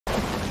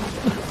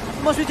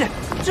马学姐，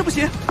这不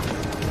行！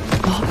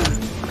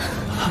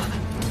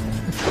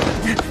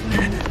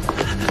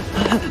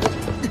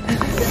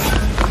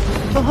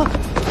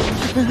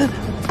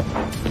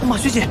马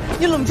学姐，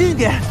你冷静一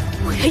点！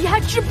我要压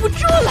制不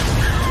住了！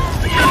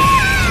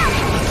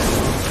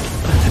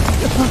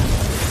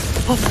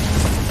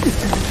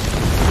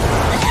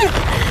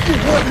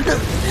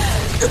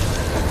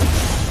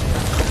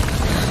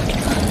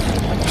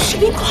士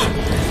兵块！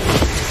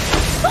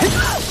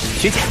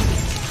学姐，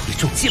你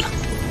中计了！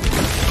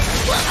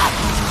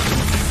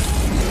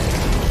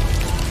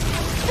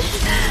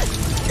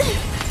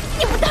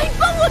你不答应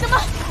帮我的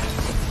吗？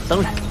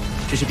当然，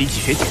只是比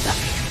起学姐的，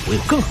我有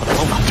更好的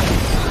方法。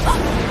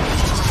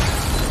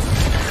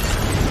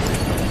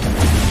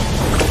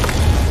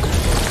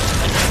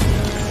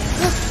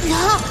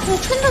呀，你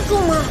撑得住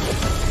吗？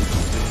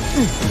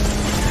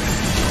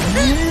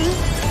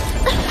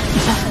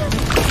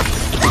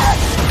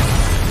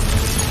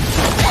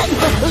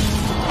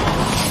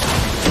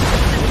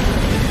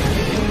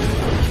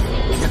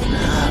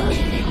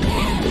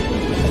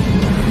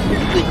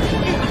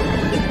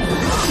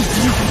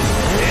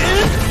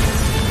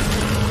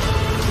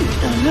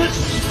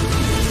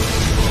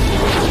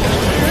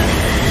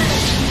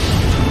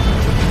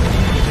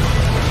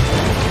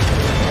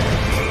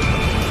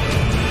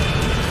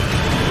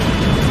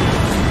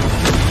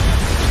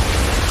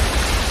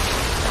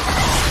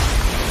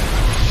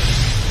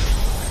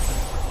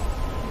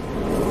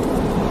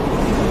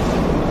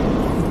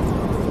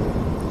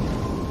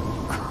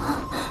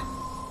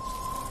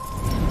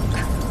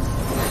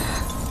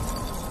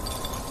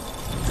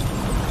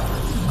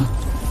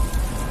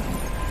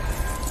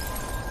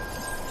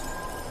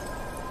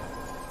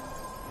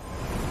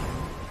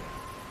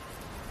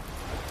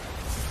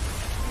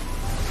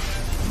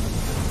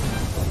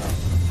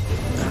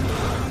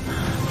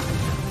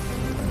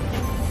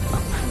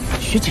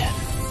学姐，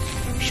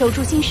守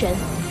住精神，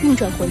运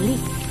转魂力。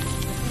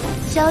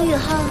小宇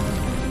浩，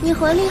你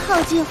魂力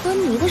耗尽昏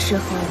迷的时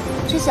候，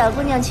这小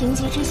姑娘情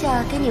急之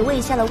下给你喂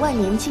下了万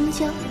年金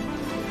胶，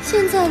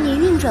现在你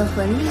运转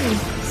魂力，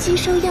吸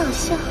收药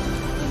效，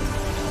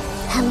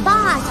很棒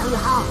啊，小宇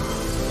浩！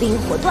灵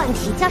活断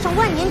体加上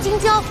万年金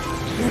胶，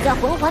你在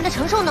魂环的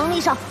承受能力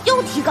上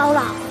又提高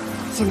了。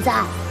现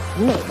在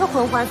你每个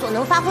魂环所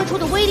能发挥出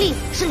的威力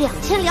是2200年。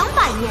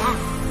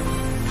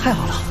太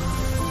好了！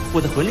我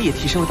的魂力也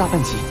提升了大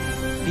半级，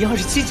离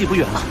27级不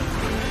远了。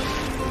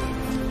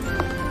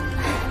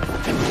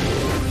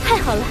太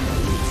好了，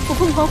我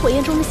凤凰火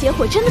焰中的邪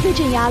火真的被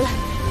镇压了，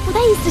不带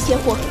一丝邪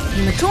火。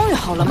你们终于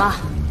好了吗？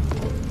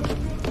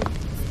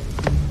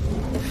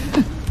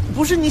哼，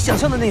不是你想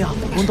象的那样。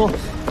王东，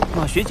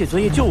马学姐昨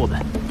夜救我们，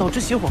导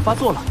致邪火发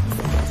作了，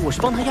我是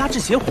帮她压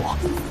制邪火。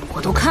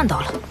我都看到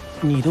了。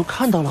你都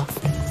看到了？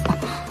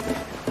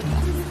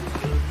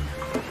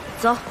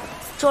走，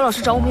周老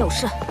师找我们有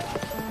事。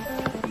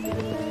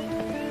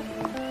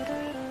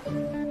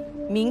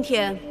明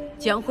天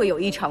将会有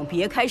一场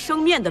别开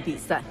生面的比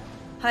赛，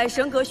海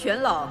神阁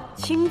玄老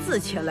亲自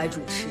前来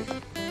主持，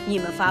你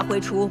们发挥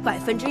出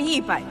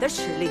100%的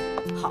实力，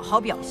好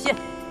好表现。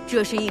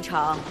这是一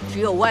场只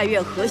有外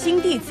院核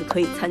心弟子可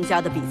以参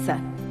加的比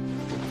赛，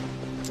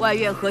外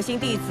院核心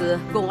弟子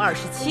共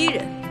27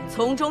人，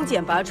从中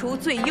选拔出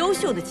最优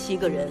秀的7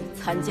个人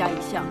参加一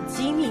项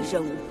机密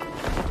任务，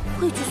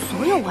汇聚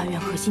所有外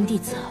院核心弟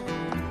子。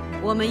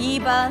我们一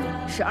班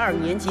是2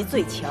年级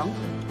最强。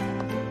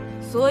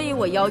所以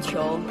我要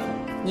求，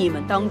你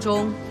们当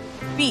中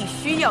必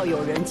须要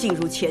有人进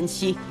入前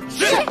7。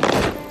是。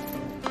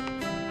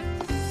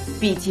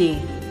毕竟，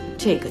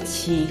这个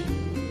7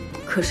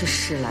可是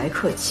史莱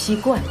克七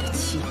怪的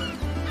7。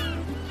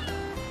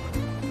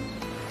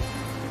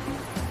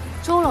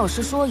周老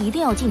师说一定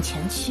要进前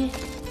7，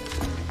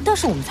但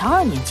是我们才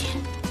2年级，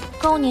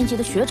高年级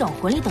的学长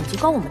魂力等级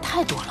高我们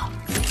太多了。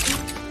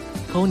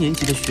高年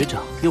级的学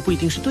长又不一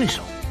定是对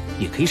手，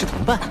也可以是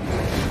同伴。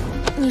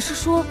你是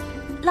说？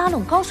拉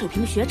拢高水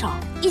平的学长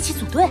一起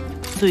组队，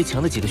最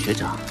强的几个学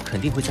长肯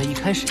定会在一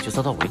开始就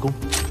遭到围攻，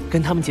跟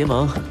他们结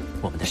盟，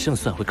我们的胜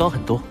算会高很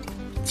多。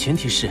前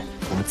提是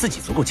我们自己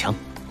足够强。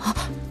啊！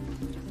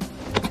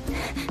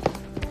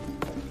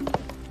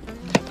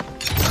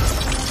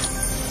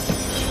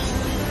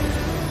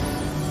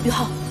于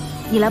浩，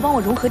你来帮我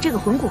融合这个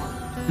魂骨。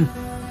嗯。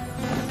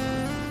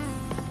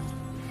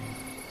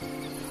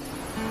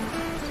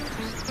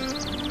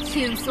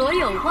请所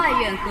有外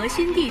院核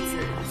心弟子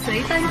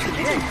随班主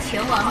任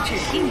前往指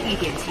定地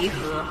点集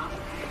合。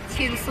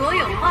请所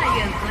有外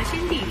院核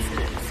心弟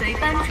子随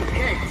班主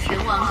任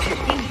前往指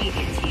定地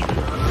点集合。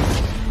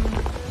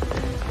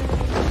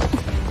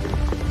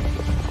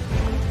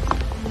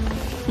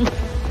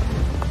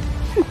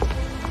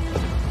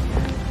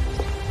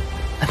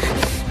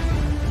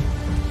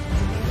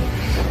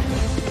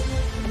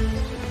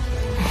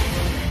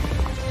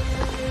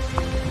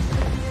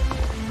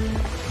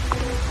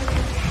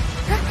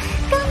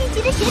高年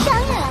级的学长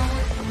也来了。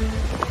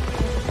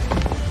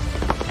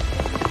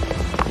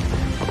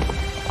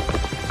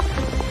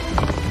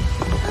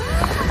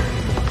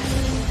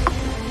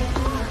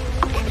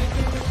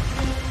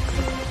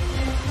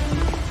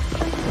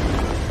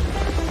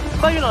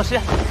欢迎老师，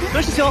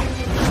何师兄。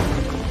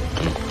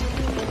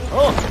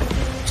哦，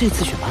这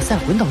次选拔赛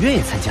魂导院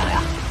也参加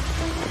呀？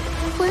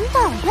魂导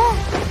院，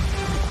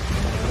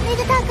那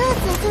个大个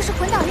子就是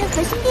魂导院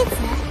核心弟子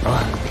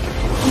啊。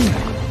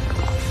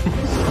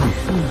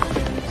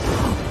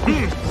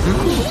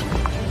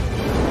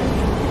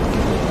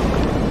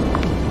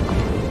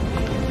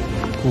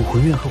武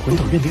魂院和魂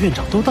导院的院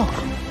长都到了。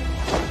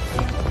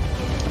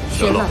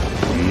学了。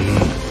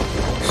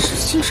是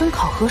新生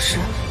考核时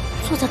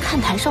坐在看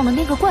台上的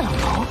那个怪老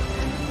头。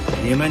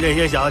你们这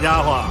些小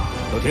家伙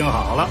都听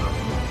好了，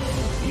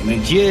你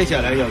们接下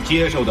来要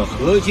接受的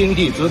核心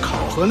弟子考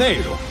核内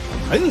容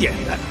很简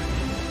单，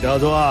叫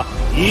做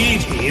一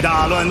体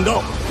大乱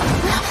斗。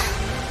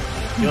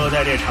就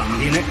在这场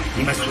地内，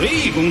你们随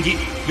意攻击，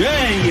愿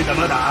意怎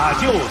么打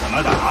就怎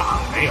么打，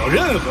没有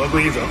任何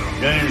规则。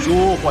认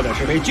输或者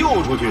是被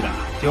救出去的，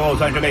就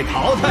算是被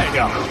淘汰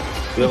掉了。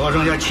最后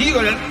剩下7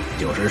个人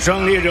就是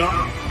胜利者。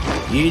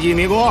一级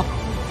迷宫，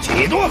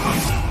启动。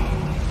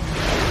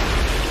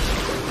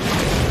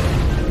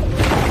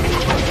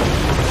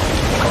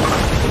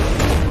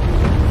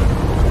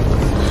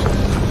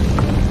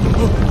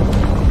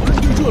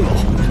地震了！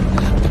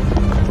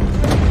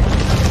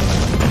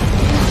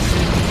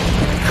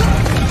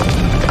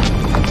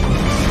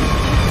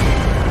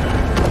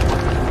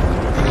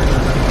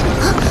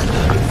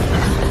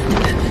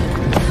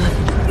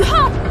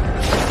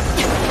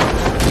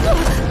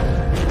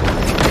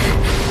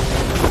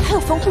还有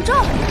防护罩！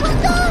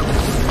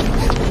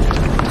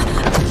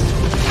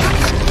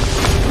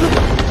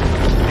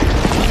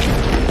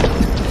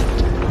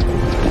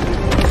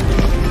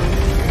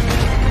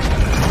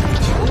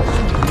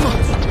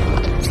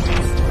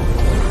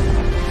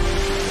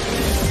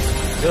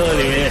这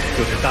里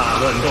就是大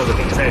乱斗的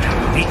比赛场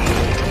地，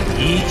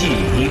一记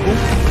迷宫。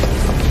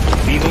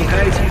迷宫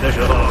开启的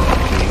时候，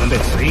你们被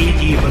随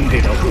机分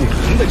配到不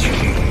同的区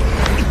域，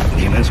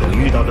你们所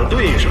遇到的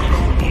对手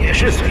也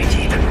是随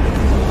机的。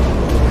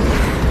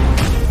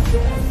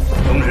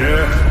同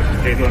时，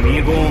这座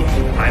迷宫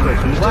还会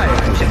从外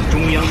部向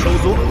中央收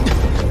缩。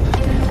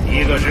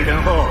1个时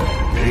辰后，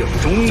只有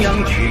中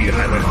央区域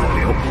还会保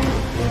留。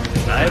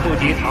来不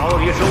及逃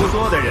离收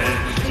缩的人，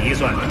即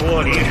算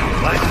脱离场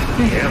外，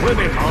也会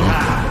被淘汰。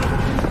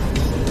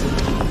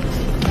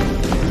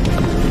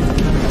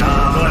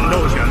大乱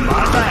斗选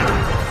拔赛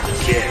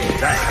现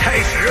在开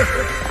始。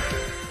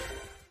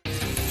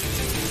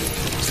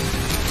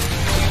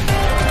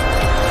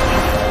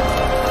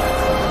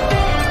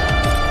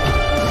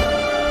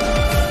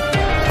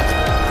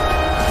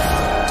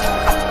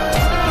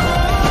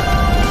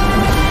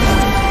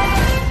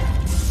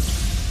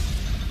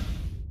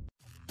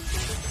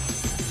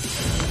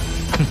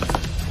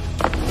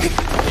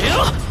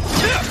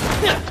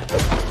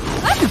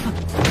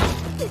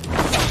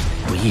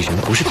我一人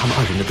不是他们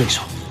2人的对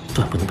手，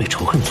断不能被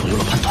仇恨左右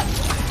了判断。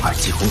2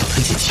级红导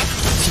推进器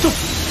启动。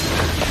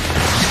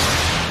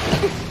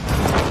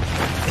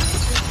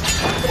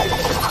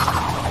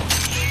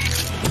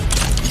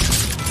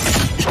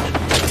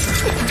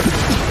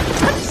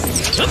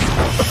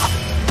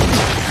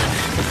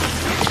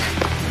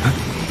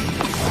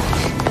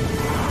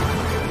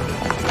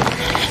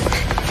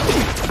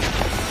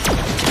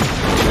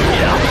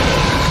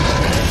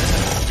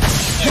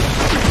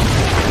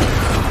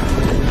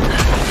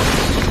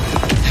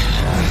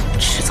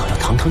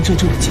堂正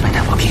正的击败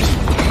太华片，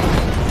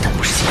但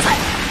不是现在。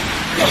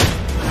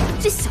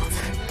这小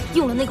子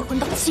用了那个魂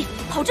导器，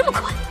跑这么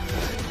快，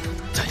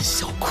胆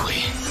小鬼！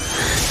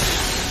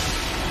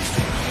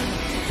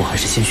我还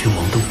是先学王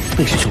东、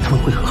魏师兄他们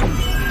会合。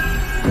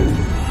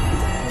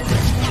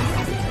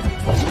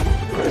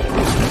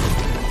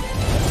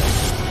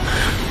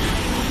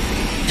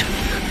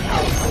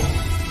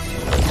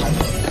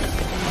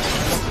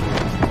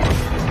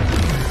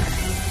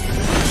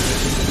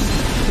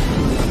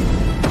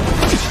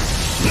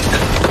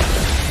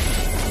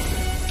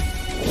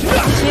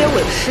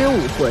狮武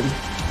魂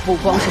不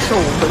光是兽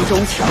武魂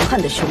中强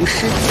悍的雄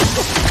狮，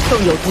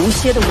更有毒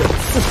蝎的尾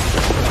刺。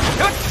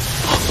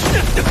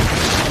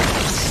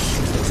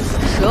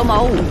蛇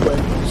矛武魂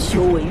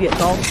修为越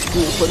高，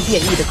武魂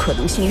变异的可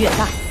能性越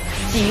大，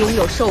既拥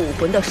有兽武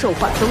魂的兽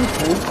化增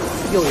幅，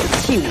又有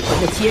器武魂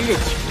的坚韧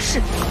强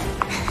势。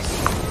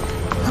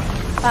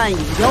暗影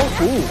妖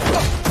狐武魂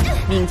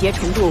敏捷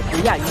程度不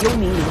亚于幽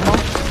冥灵猫，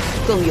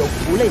更有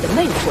狐类的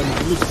魅惑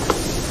能力，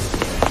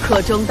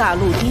可争大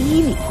陆第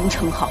1敏攻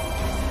称号。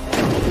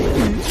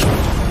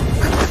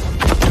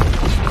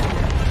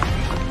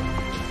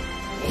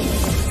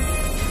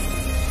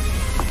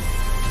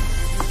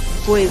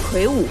鬼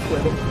魁武魂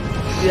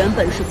原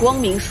本是光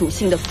明属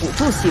性的辅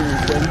助系武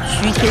魂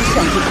虚天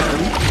象定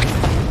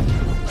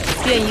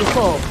魂，变异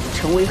后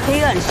成为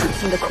黑暗属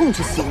性的控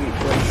制系武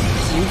魂，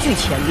极具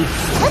潜力。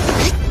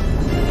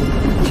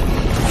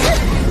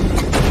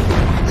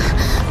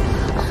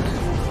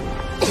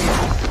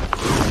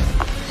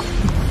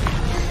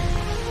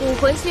武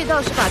魂系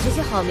倒是把这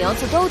些好苗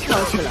子都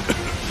挑去了。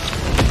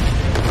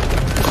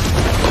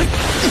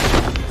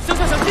向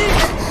下小心！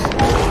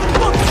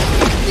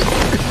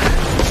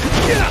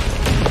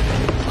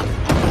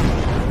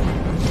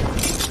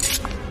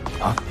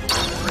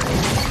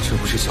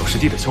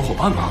弟的小伙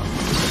伴吗？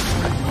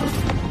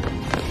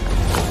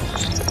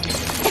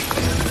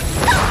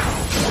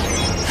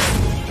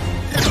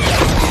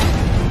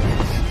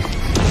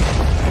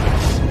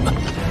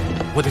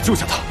我得救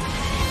下他。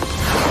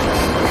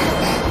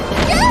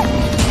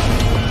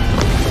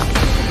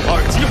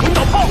2级魂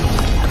导炮！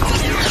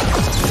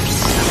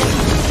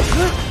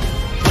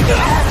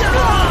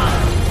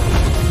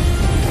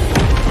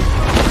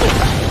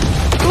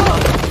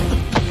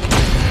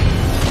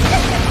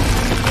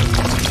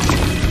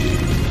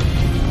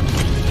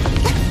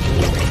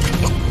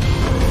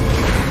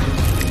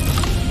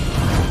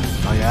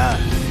老严，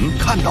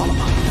看到了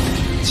吗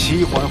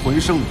？7环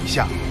魂圣以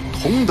下。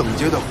 同等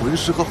阶的魂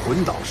师和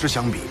魂导师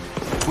相比，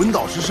魂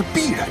导师是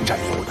必然占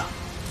优的。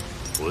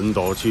魂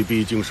导器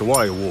毕竟是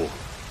外物，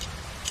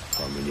他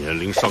们年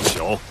龄尚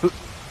小，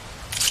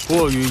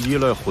过于依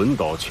赖魂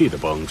导器的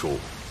帮助，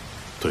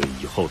对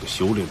以后的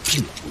修炼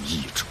并无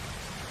益处。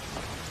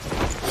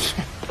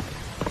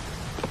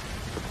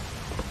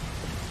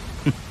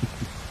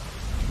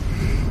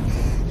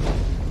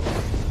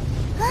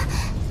啊，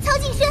曹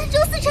景轩、周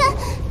思辰，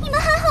你们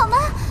还好吗？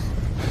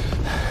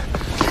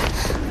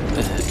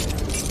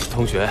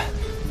 同学，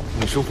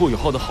你是霍雨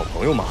浩的好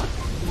朋友吗？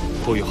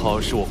霍雨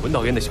浩是我魂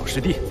导院的小师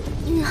弟。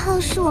雨浩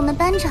是我们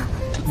班长，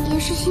也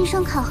是新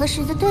生考核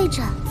时的队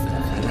长。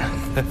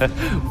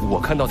我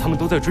看到他们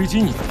都在追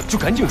击你，就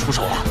赶紧出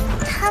手啊！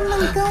他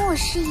们跟我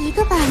是一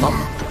个班的。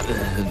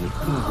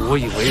我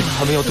以为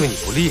他们要对你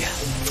不利。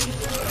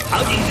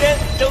曹景轩、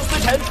周思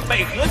辰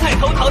被何太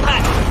偷淘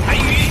汰，残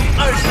余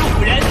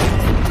25人。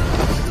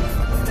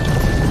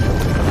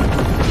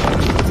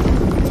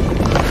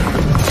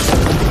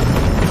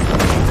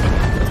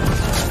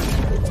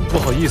 不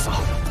好意思啊，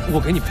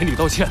我给你赔礼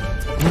道歉。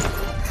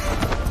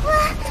哇，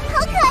好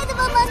可爱的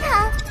棒棒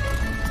糖！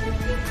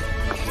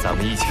咱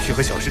们一起去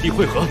和小师弟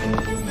会合。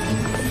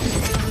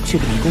这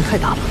个迷宫太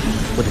大了，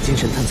我的精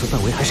神探测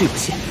范围还是有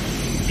限，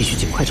必须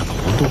尽快找到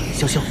黄多、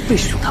潇潇、魏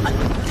师兄他们。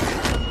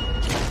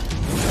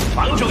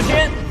房主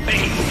轩被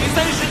徐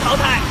30淘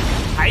汰，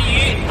残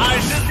余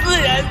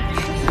24人。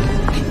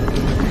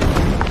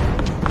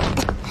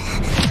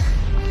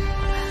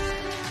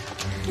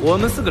 我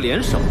们4个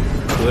联手，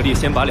合力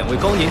先把2位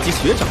高年级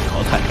学长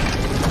淘汰，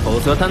否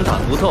则单打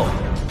独斗，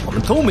我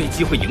们都没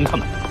机会赢他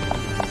们。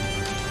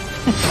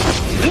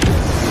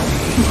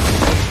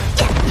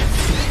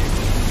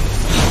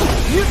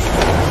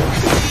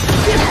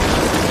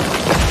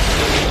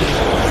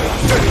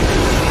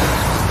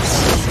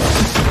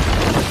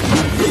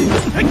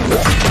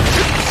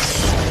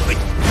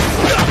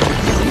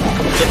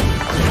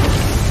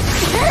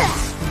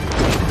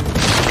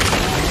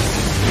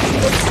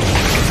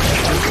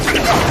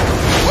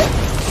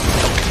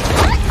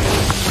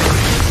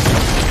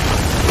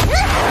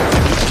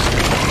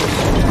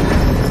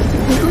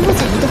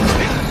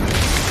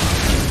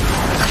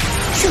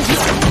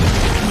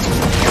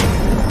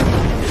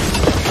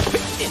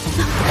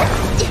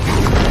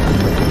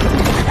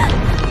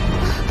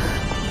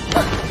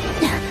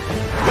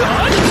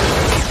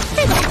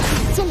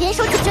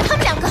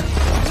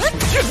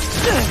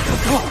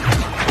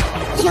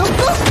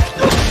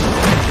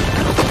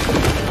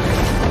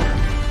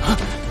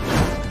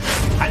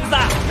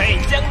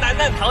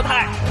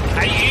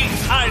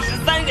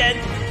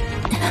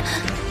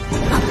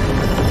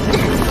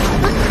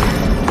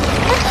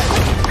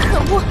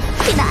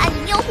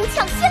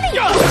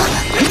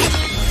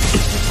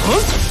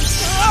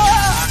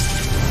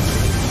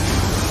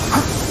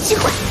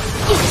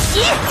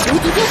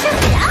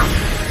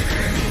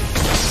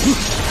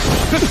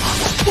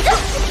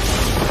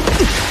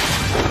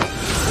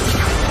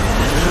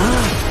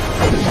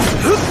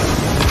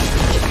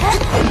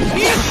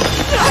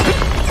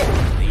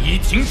离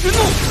情之怒，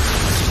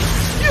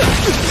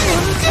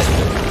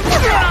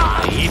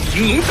离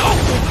平龙刀。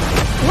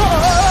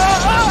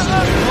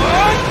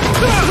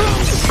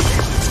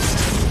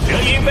刘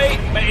云飞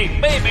被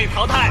贝贝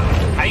淘汰，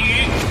残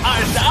余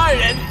22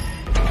人。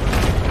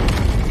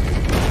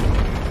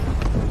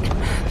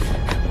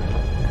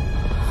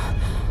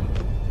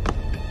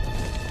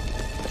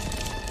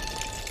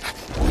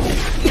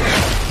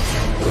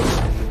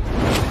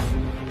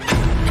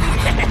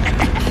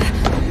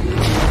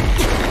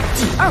第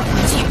2魂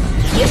技，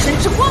邪神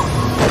之光，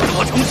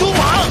多重蛛网。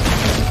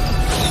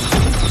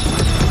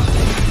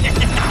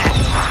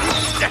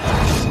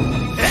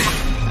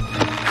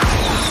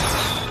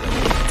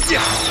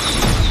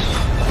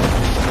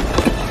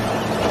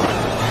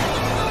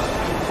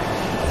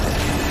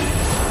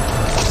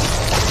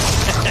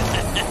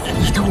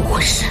 你的武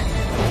魂是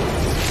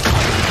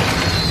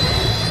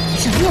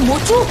人面魔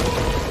蛛。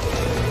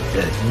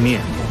人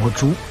面魔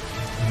蛛，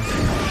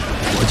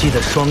我记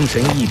得双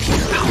神一体的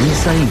唐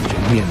三与人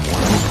面魔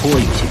蛛颇有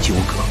些纠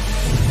葛。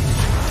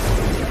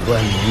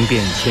万年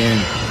变迁，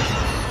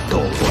斗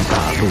罗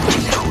大陆竟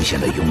出现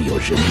了拥有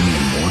人面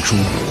魔蛛武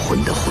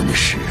魂的魂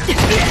师。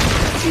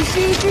只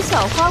是一只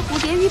小花蝴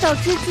蝶遇到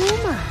蜘蛛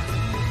嘛。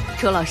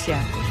周老师，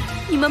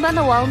你们班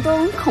的王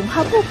东恐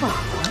怕不保。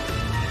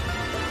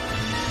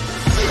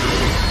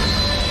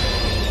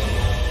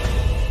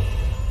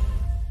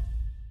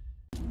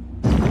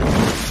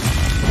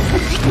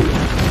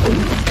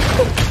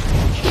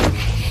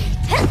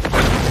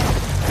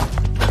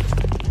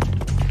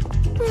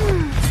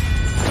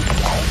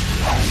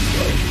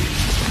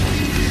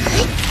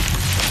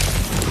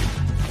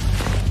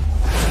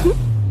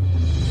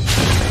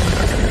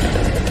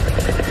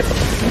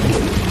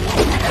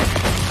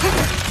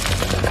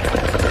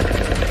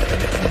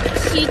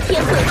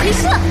天火推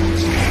射，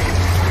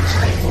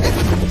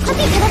快避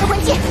开他的魂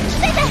技！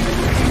贝贝，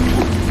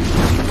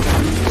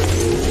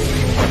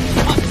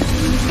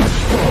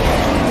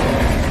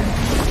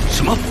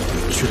什么？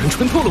居然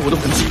穿透了我的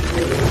魂技！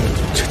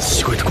这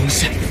奇怪的攻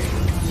势，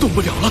动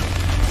不了了。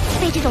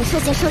被这种射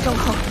线射中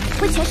后，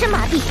会全身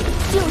麻痹，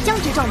进入僵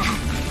直状态，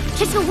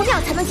持续5秒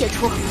才能解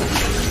除。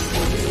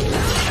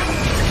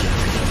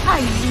2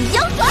阴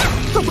阳转，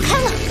躲不开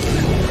了。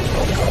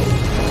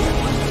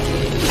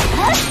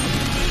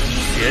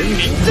玄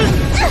冥阵。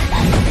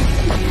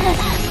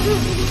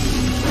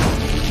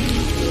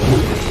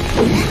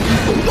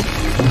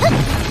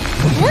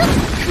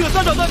可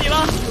算找到你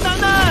了，楠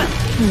楠。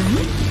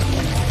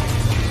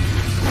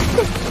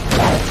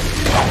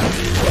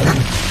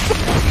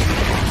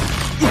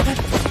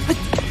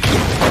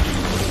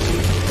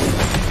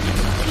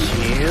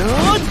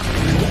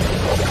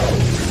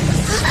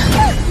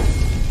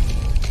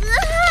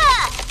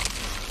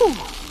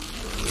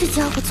这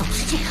家伙总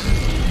是这样。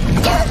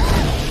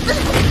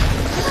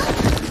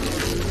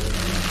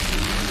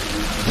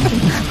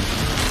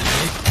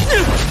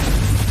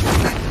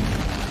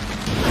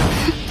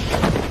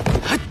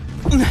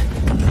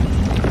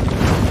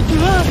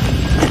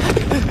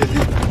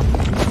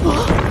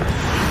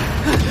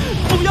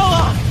不要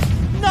啊，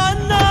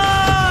楠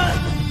楠！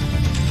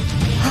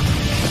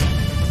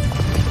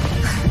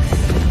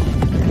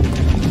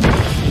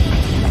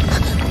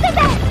贝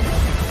贝，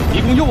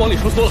迷宫又往里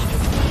收缩了，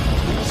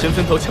先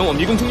分头前往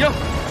迷宫中央。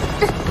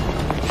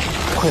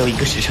快要1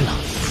个时辰了，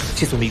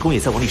这座迷宫也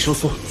在往里收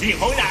缩。季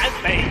红冉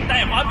被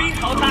戴华斌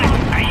淘汰，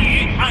还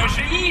余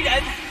21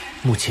人。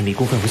目前迷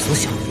宫范围缩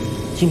小，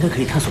应该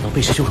可以探索到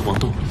贝师兄和王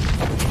东。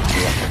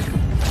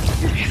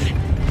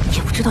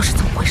也不知道是怎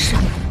么回事，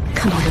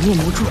看到人面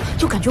魔蛛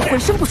就感觉浑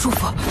身不舒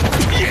服。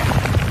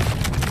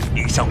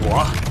遇上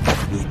我，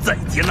你在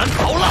劫难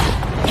逃了。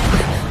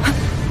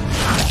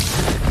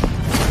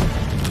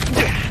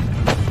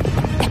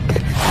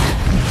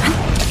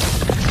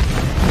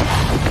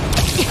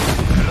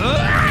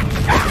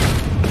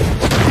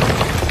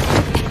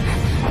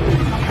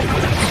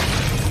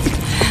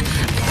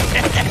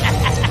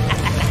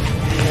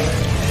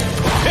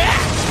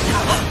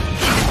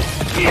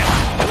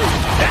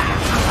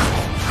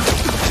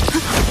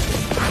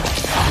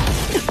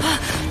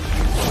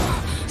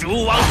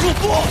蛛网束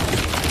缚。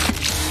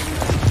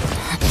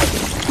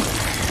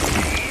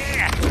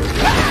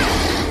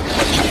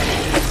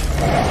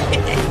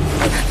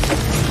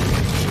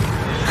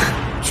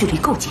距离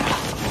够近了。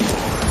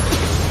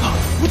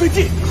不对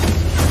劲！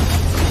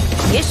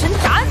邪神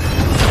斩！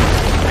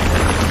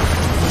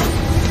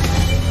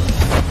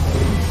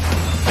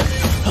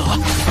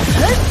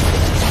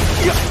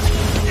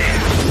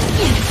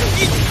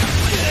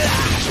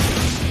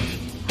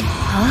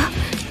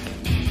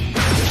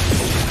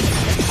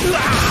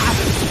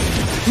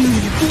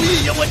故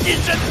意引我近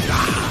身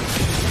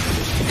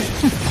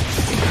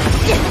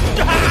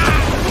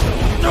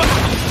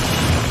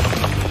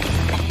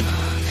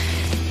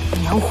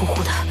黏糊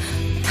糊的，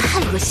太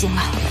恶心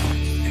了。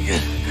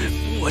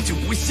我就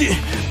不信，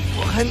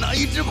我还拿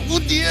一只蝴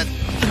蝶。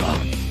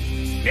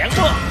梁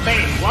洛被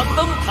王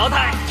东淘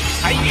汰，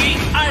还余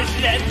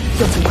20人。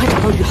要尽快找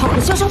到宇浩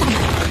和潇潇他们。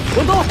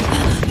王东，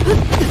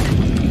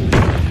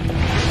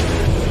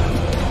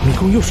迷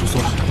宫又收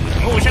缩了。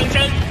穆生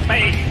生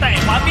被戴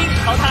华斌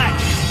淘汰，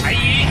还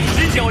余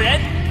19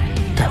人。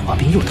戴华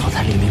斌又淘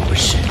汰了1名魂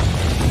师。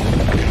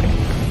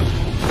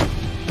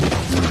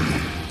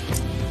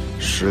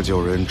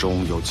19人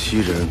中有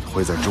7人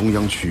会在中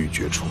央区域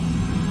决出，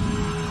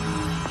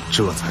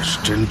这才是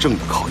真正的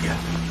考验。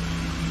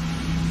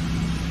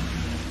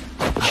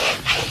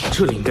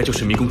这里应该就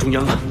是迷宫中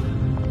央了。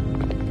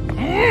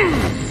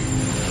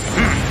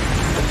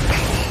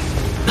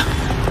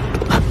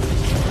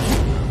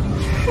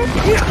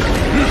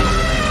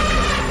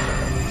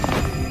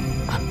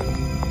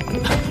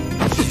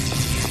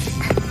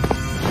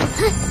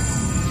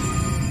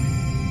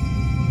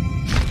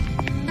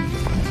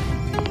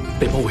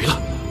被包围了。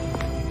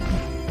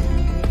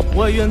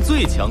外院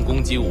最强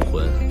攻击武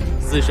魂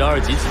，42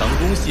级强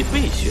攻系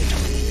贝学长。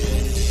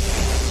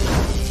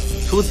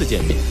初次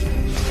见面，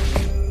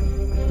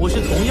我是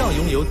同样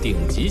拥有顶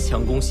级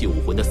强攻系武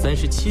魂的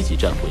37级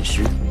战魂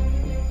师，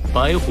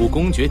白虎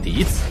公爵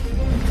嫡子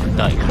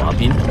戴华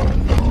斌。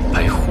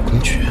白虎公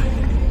爵，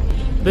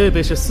贝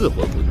贝是4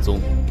魂魂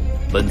宗，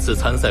本次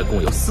参赛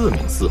共有4名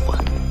4魂，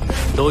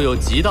都有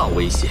极大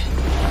威胁，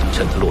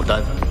趁他落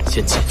单，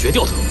先解决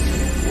掉他。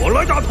我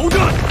来打头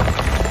阵。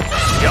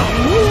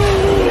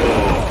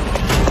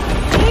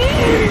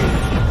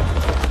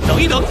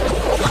等一等。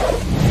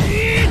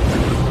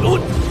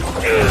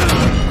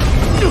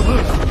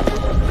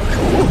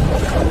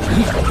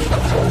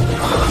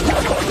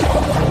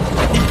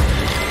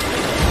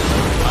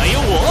还有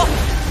我。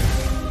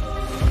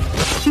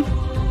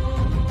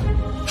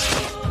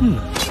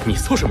你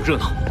凑什么热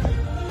闹？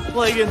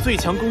外院最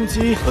强攻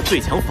击和最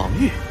强防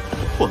御，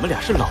我们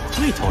俩是老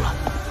对头了。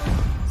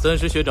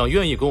30学长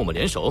愿意跟我们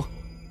联手？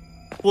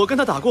我跟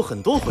他打过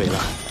很多回了，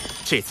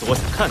这次我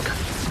想看看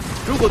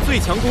如果最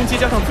强攻击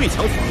加上最强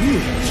防御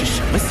是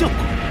什么效果？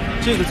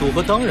这个组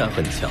合当然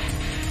很强，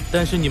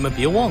但是你们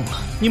别忘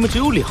了，你们只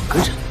有2个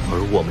人，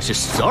而我们是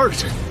12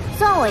人。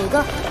算我一个。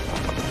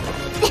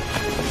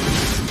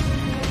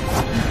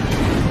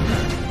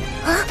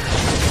啊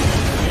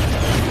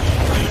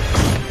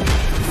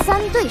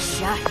！3对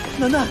12。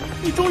楠楠，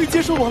你终于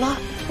接受我了。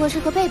我是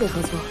和贝贝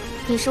合作，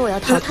你是我要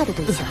淘汰的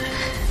对象。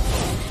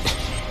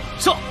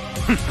上！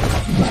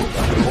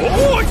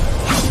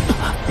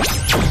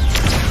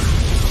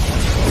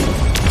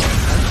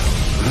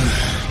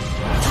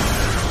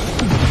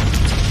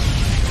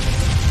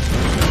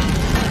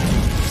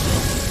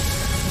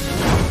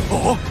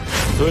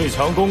最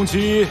强攻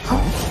击，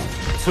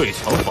最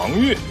强防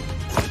御。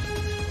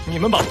你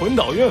们把魂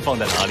导院放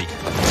在哪里？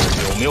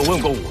有没有问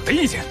过我的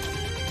意见？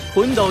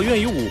魂导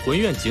院与武魂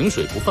院井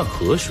水不犯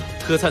河水。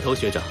可菜头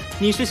学长，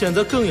你是选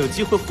择更有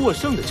机会获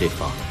胜的这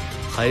方，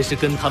还是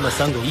跟他们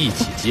3个一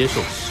起接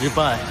受失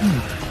败？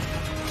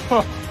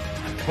哼，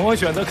我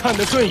选择看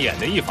得顺眼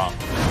的一方。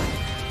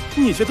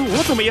你觉得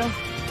我怎么样？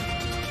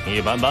一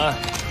般般。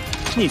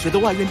你觉得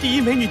外院第一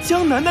美女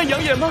江楠楠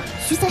养眼吗？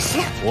徐三石，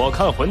我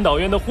看魂导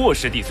院的霍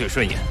师弟最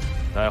顺眼。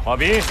戴华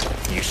斌，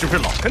你是不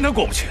是老跟他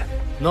过不去？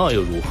那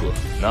又如何？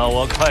那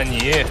我看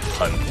你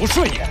很不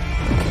顺眼。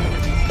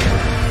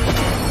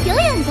有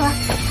眼光，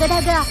葛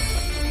大哥，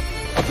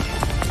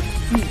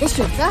你的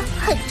选择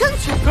很正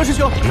确。葛师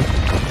兄，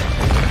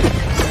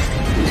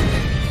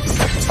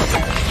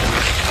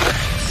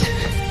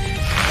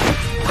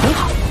很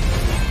好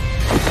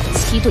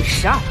，7对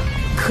12，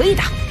可以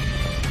打。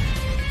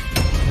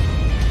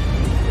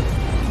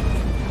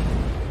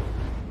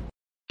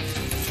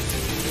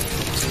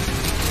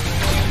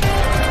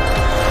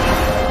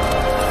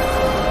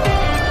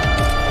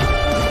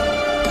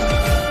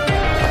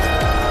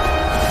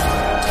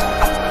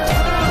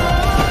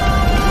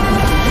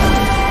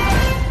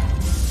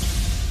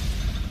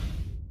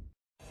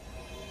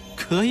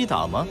可以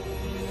打吗？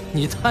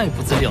你太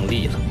不自量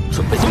力了！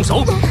准备动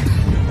手！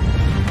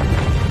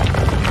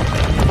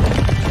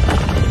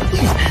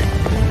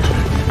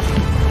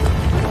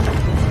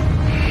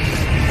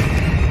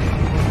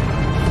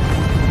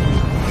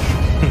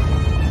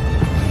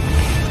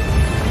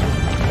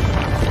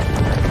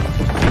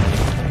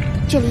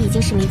这里已经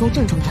是迷宫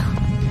正中央，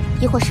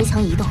一会儿石墙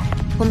移动，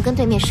我们跟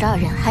对面12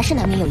人还是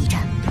难免有一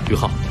战。于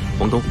浩、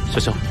王东、潇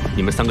潇，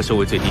你们3个修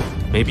为最低，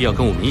没必要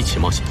跟我们一起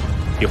冒险。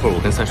一会儿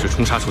我跟3石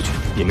冲杀出去，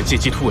你们借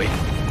机突围。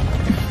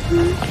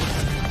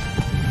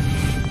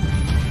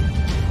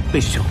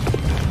贝师兄，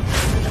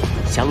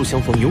狭路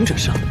相逢勇者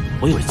胜，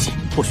我有一计，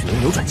或许能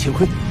扭转乾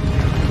坤。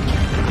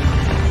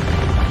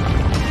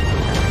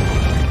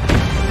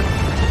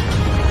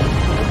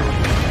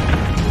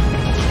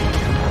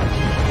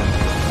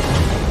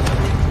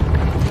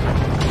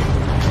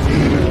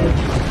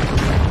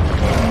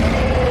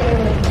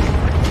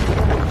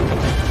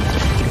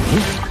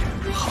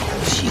好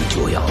戏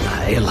就要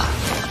来了。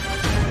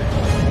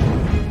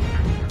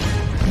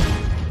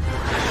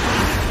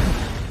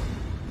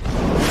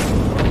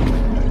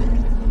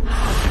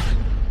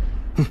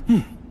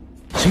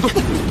行动！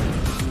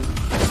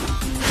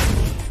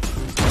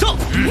上！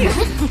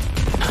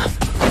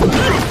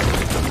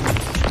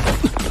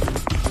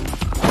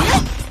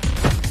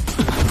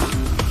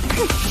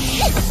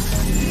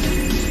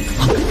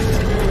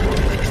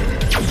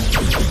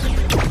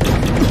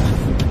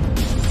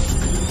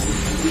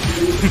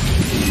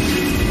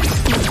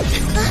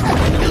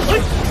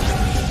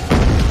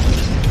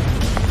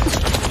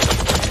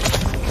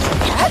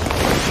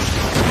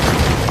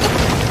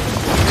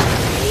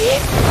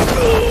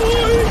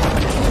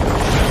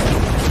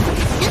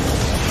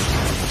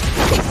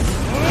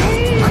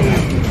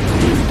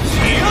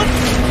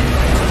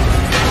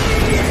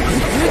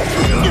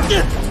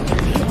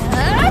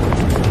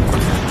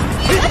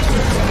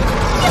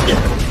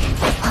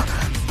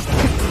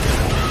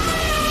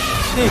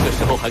这个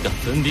时候还敢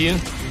分兵，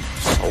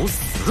找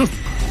死！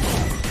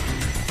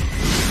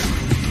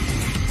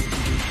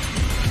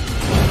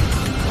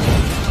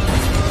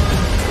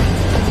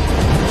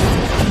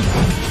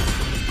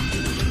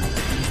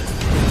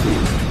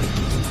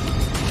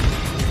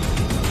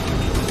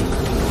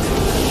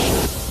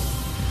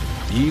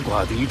以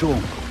寡敌众，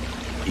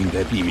应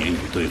该避免与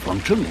对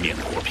方正面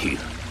火拼，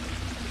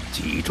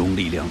集中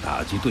力量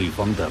打击对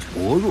方的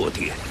薄弱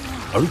点，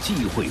而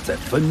忌讳在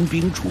分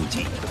兵出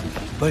击。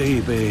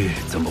贝贝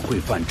怎么会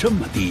犯这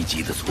么低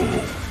级的错误？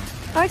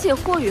而且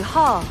霍雨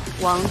浩、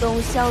王东、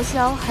潇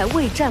潇还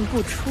未战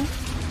不出，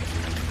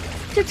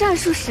这战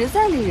术实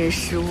在令人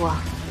失望。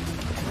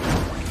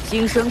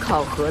精神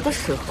考核的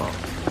时候，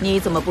你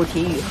怎么不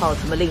提雨浩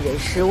他们令人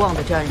失望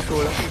的战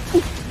术了？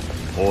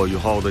霍雨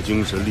浩的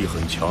精神力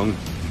很强，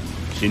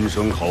新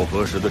生考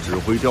核时的指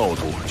挥调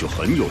度就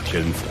很有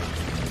天赋。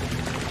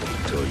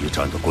这一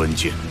战的关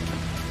键，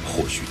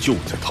或许就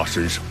在他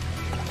身上。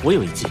我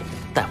有一计，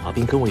戴华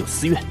斌跟我有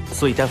私怨，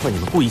所以待会你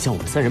们故意将我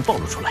们3人暴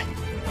露出来，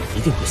一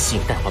定会吸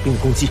引戴华斌的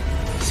攻击。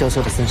潇潇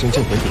的3神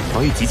镇魂鼎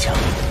防御极强，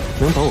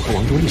能保我和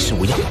王东一时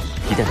无恙。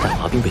一旦戴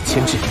华斌被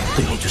牵制，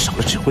队友就少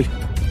了指挥。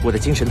我的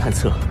精神探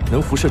测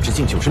能辐射直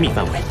径90米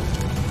范围，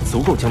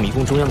足够将迷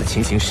宫中央的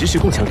情形实时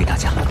共享给大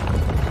家。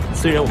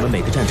虽然我们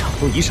每个战场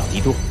都以少敌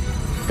多，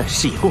但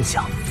视野共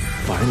享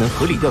反而能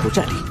合理调度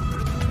战力。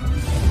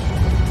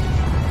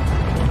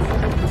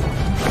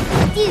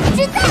地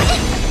之在，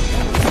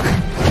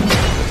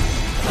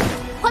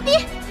滑冰，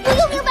用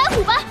幽冥白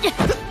虎吧。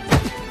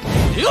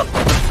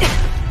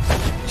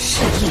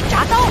示意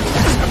铡刀。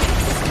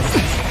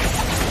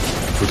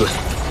不对，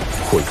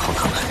霍雨浩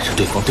他们是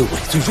对方队伍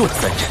里最弱的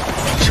3人，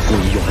是故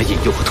意用来引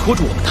诱和拖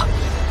住我们的。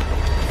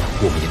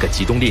我们应该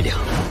集中力量，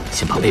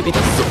先把贝贝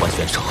等4环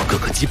选手各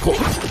个击破。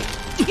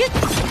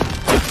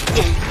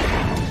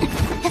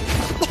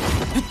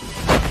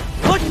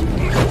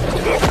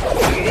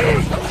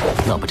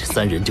那么这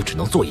3人就只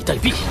能坐以待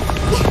毙。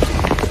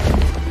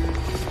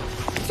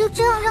就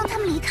这样让他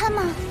们离开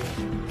吗？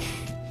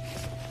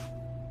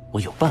我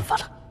有办法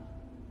了。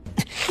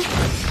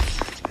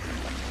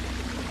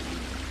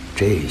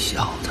这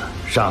小子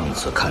上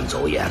次看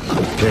走眼了，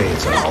这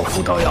次老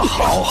夫倒要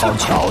好好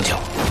瞧瞧。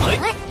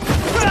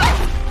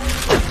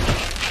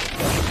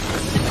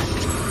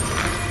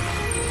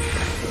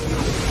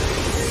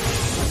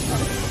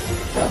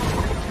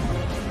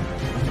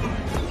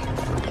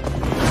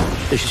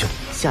魏师兄，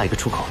下一个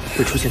出口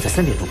会出现在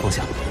3点钟方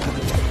向。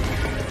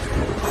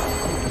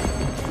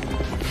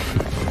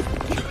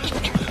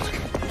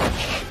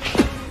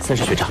3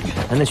是学长，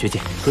兰兰学姐，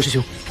何师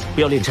兄，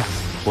不要恋战，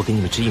我给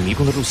你们指引迷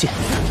宫的路线。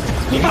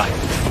明白。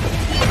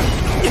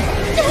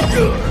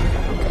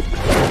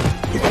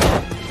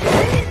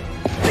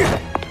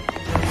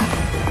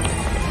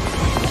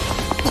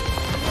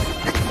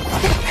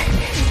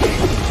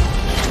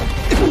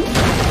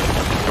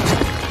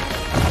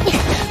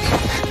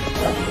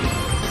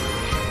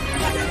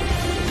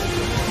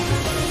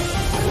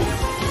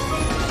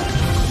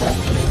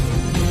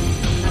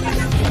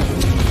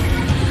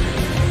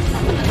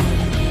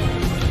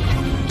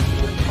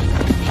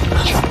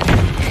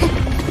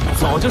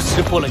早就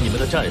识破了你们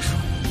的战术，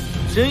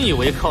真以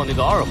为靠那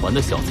个2环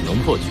的小子能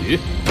破局？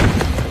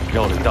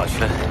绕了一大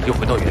圈，又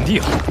回到原地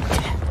了。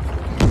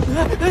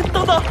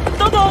等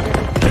等，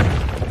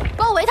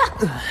包围他！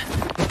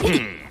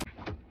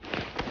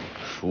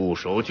束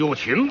手就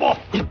擒吧！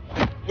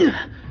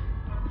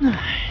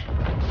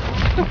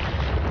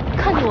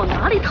看你往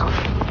哪里逃！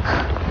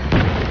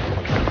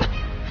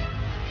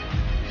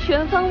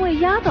全方位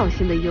压倒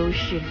性的优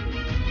势。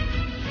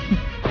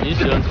你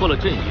选错了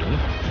阵营。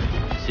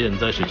现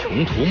在是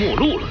穷途末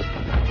路了，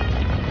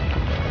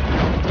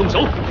动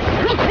手！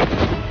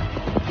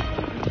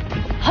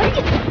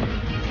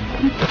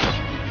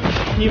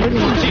你们怎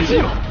么记住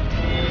了？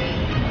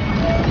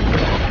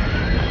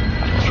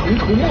穷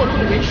途末路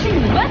的人是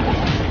你们！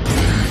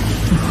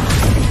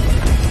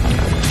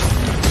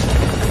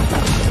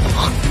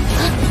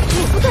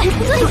不对，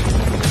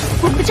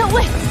我们的站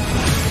位。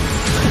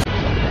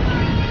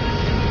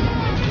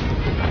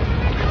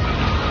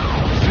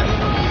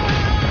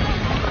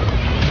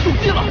出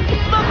去了，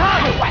那他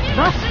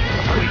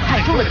腿太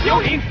重的凋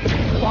零，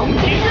黄金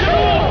之路。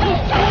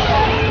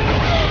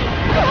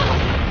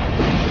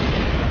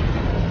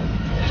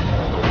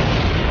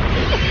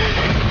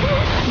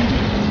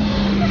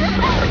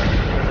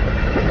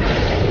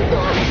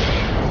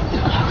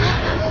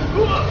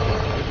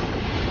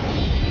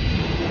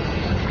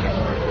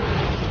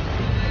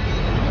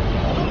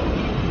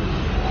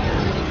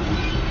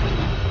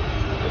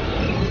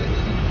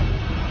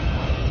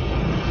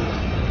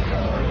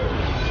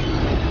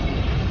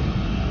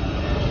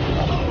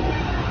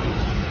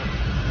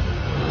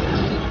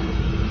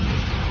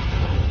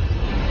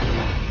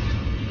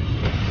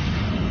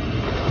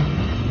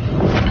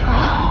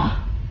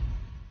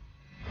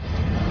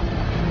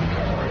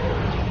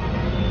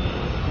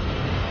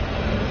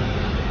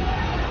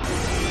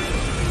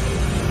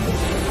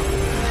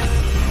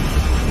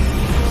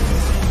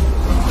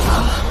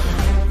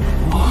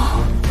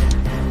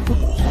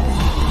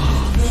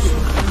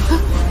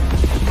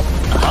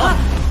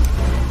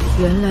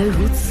原来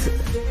如此，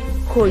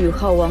霍雨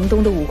浩王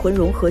东的武魂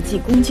融合技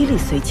攻击力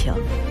虽强，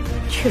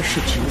却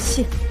是直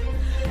线，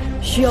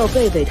需要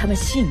贝贝他们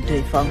吸引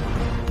对方，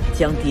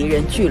将敌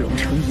人聚拢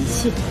成一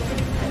线。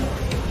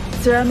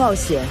虽然冒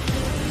险，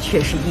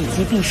却是一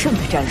击必胜的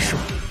战术。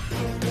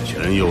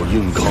前有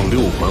硬抗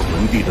6环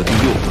魂帝的第6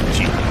等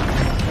技，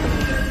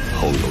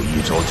后有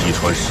一招击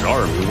穿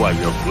12名外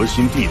院核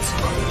心弟子，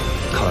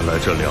看来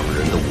这2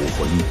人的武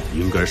魂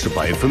应该是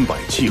100%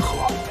契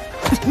合。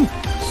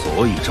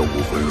所以这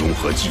武魂融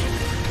合技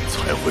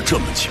才会这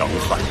么强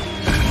悍。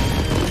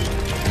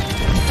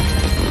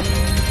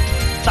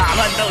大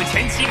乱斗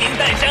前7名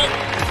诞生：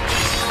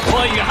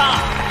霍雨浩、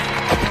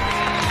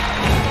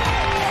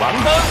王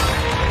登、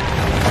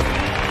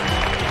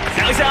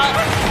小小、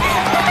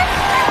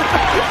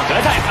何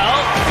太头、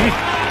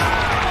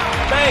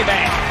贝贝、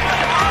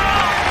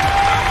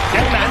江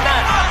楠楠、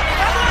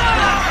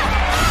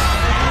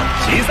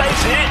徐30，7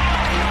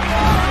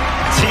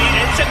人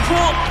胜出。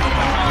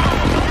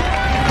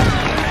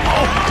好，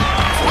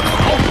做得好。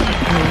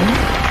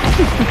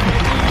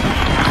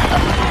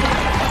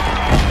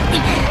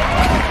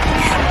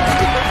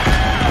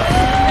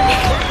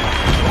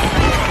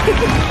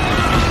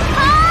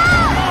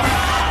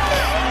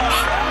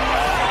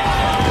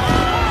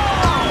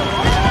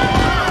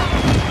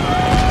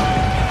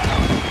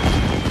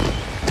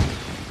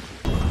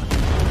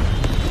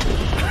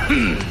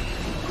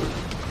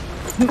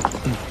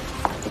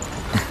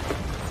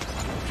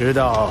知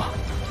道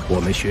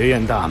我们学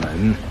院大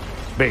门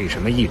为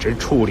什么一直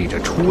矗立着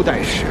初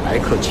代史莱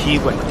克七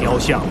怪的雕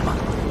像吗？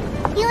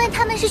因为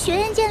他们是学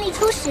院建立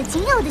初始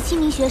仅有的7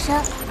名学生，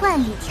万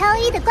里挑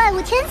一的怪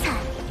物天才。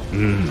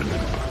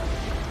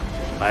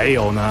还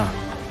有呢？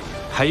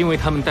还因为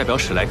他们代表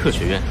史莱克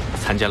学院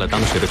参加了当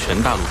时的全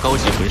大陆高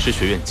级魂师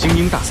学院精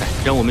英大赛，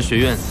让我们学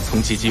院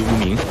从籍籍无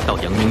名到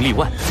扬名立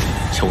万，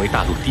成为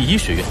大陆第1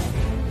学院。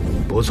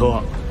不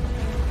错，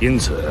因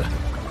此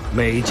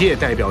每届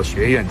代表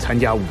学院参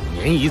加5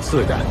年一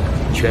次的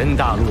全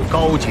大陆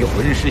高级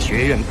魂师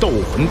学院斗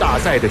魂大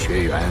赛的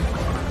学员，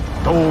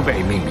都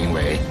被命名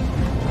为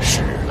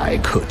史莱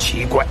克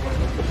七怪。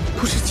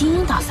不是精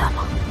英大赛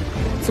吗？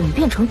怎么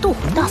变成斗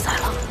魂大赛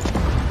了？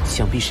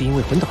想必是因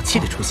为魂导器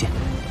的出现。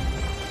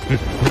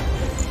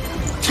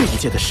这一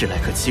届的史莱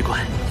克七怪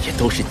也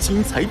都是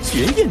精彩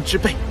绝艳之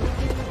辈，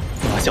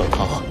马小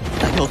桃、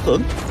蓝耀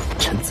恒、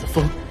陈子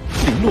峰、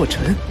林洛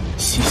尘、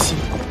西西、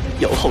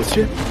姚浩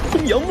轩、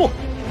风阳墨，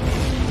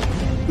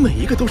每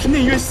一个都是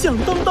内院响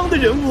当当的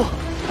人物。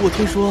我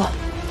听说，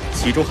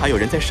其中还有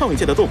人在上一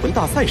届的斗魂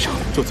大赛上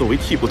就作为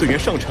替补队员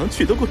上场，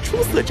取得过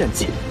出色战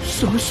绩。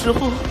什么时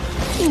候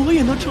我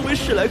也能成为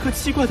史莱克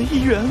七怪的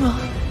一员啊？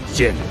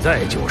现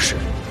在就是，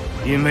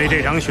因为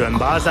这场选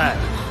拔赛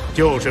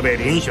就是为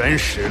遴选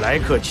史莱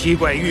克七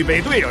怪预备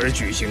队而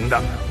举行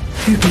的。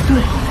预备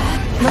队？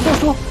难道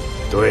说？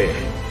对，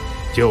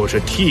就是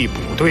替补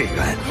队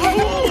员。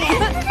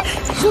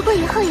如果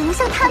以后有人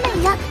像他们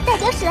一样代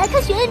表史莱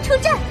克学院出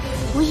战，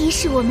无疑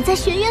是我们在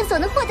学院所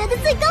能获得的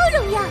最高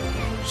荣耀。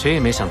谁也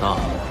没想到，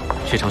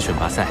这场选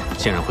拔赛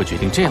竟然会决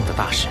定这样的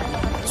大事。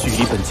距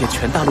离本届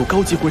全大陆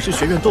高级魂师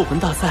学院斗魂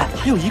大赛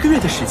还有1个月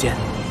的时间，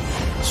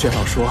玄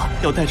老说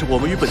要带着我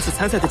们与本次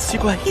参赛的七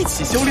怪一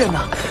起修炼呢。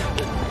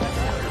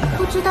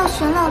不知道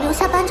玄老留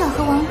下班长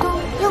和王东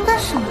要干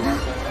什么呢？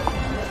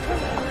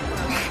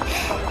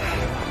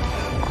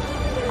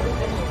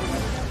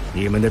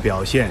你们的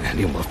表现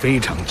令我非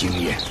常惊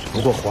艳。不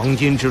过黄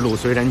金之路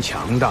虽然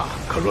强大，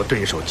可若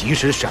对手及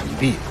时闪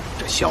避，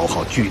这消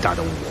耗巨大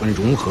的武魂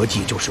融合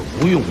技就是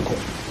无用功。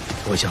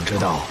我想知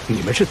道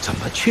你们是怎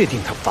么确定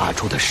他发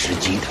出的时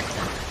机的？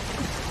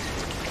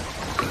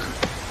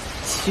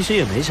其实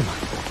也没什么，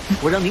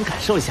我让您感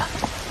受一下，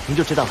您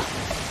就知道了。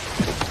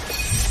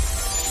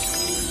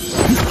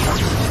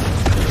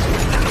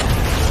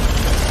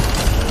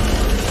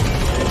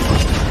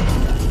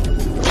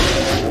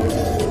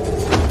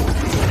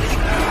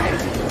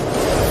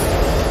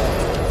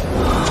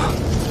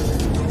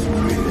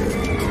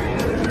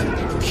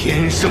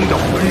天生的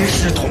魂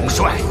师统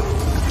帅，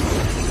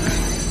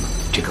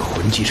这个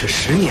魂技是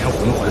10年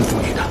魂环赋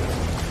予的，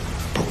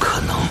不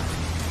可能。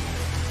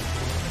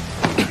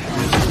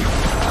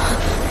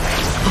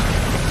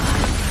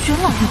玄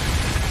老，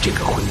这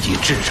个魂技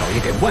至少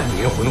也得10000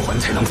年魂环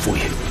才能赋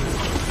予，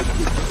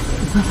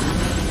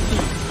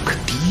可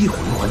第1魂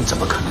环怎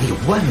么可能有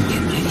10000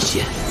年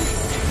限？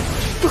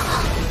不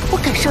好，我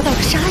感受到了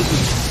杀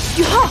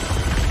意。宇浩，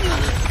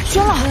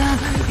玄老，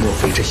莫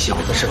非这小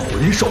子是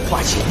魂兽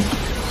化形？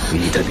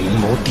你的灵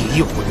眸第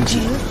1魂技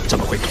怎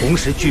么会同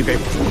时具备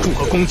辅助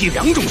和攻击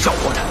2种效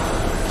果的？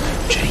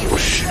只有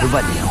10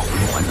万年魂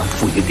环能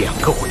赋予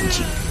2个魂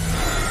技。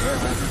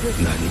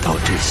难道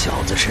这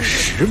小子是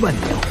10万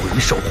年魂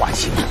兽化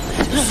形？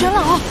玄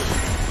老，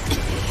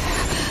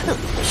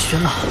玄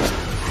老，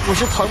我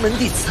是唐门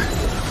弟子。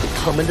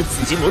唐门的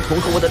紫金魔瞳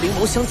和我的灵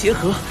眸相结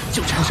合，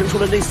就产生出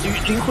了类似于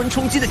灵魂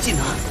冲击的技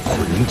能。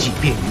魂技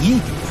变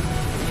异。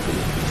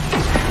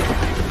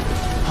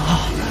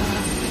啊，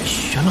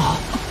玄老，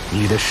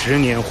你的10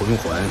年魂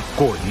环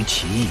过于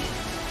奇异，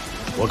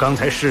我刚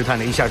才试探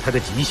了一下它的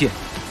极限，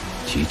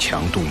其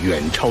强度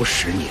远超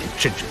10年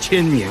甚至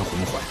1000年魂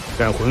环，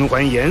但魂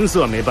环颜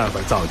色没办法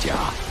造假，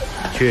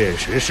确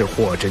实是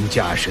货真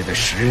价实的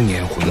10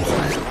年魂环。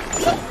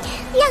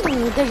让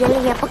你一个人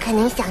类也不可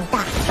能想到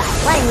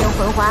100万年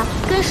魂环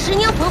跟10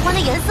年魂环的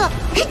颜色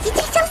是极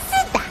其相似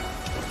的。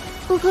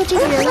不过这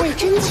个人类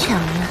真强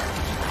啊，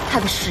他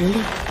的实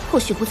力或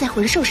许不在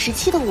魂兽时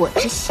期的我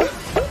之下。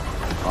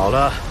好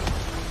了，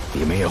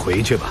你们也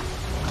回去吧。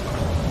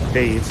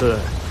这一次，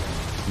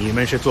你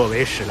们是作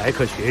为史莱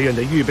克学院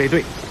的预备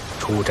队，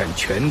出战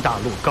全大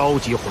陆高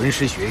级魂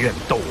师学院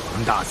斗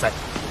魂大赛。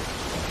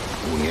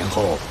5年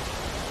后，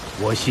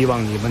我希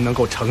望你们能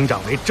够成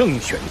长为正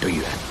选队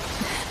员。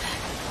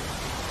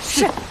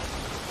是。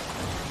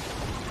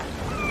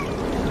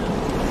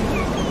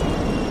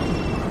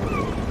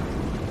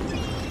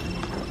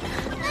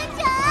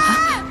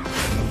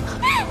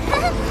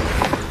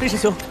飞师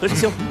兄、何师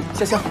兄、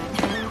潇潇，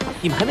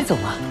你们还没走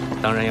吗？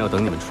当然要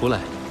等你们出来。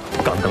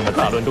刚刚的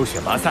大乱斗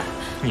选拔赛，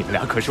你们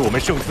俩可是我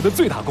们胜出的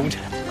最大功臣。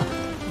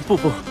不，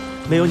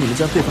没有你们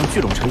将对方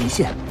聚拢成一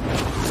线，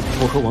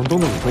我和王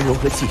东的武魂融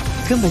合技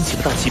根本起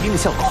不到骑兵的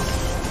效果。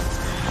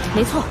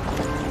没错，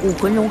武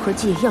魂融合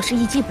技要是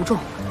一击不中，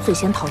最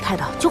先淘汰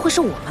的就会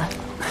是我们。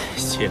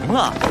行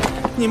了，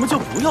你们就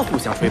不要互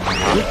相吹捧了。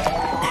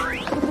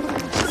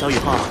小宇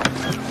浩，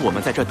我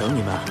们在这等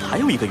你们还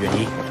有一个原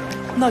因，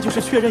那就是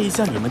确认一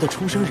下你们的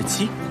出生日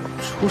期。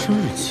出生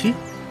日期？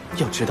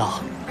要知道，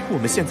我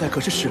们现在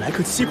可是史莱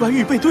克七怪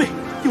预备队，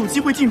有机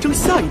会竞争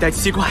下一代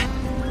七怪。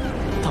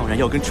当然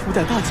要跟初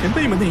代大前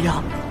辈们那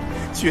样，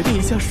决定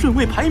一下顺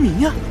位排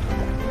名呀。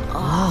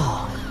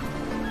哦，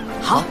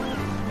好，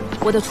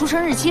我的出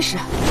生日期是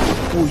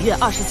5月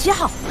27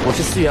号。我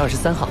是4月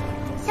23号。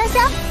潇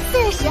潇4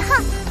月10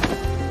号。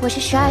我是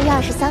12月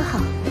23号。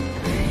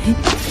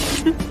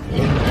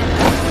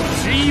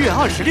11月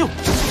26。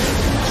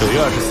9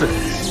月24。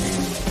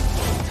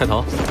菜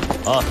头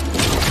啊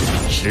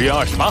，10月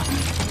28。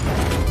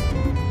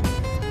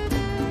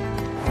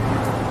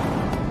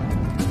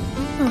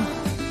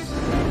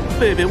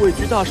贝贝位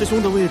居大师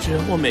兄的位置，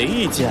我没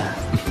意见。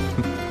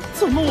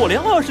怎么我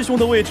连二师兄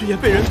的位置也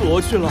被人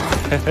夺去了？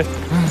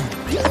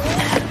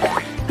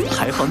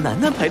还好楠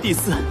楠排第4，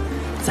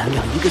咱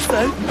俩一个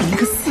3，一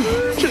个4，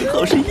正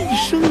好是一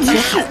生一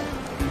世。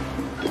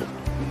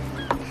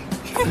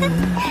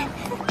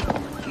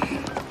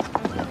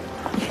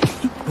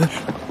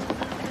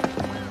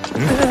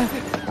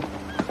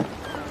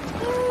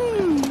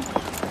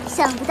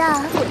想不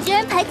到我居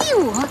然排第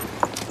5。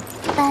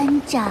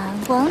班长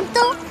王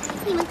东，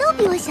你们都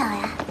比我小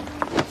呀，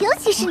尤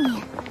其是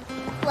你，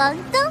王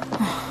东，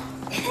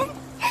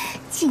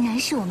竟然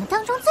是我们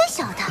当中最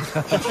小的。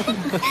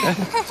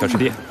小师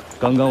弟，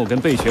刚刚我跟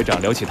贝学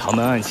长聊起唐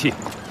门暗器，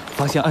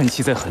发现暗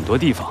器在很多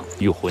地方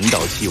与魂导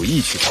器有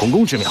异曲同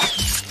工之妙。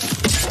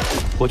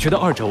我觉得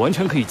二者完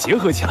全可以结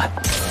合起来，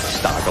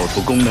打造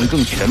出功能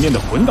更全面的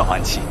魂导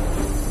暗器。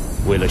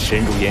为了深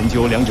入研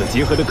究两者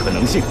结合的可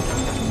能性，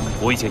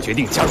我已经决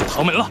定加入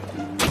唐门了。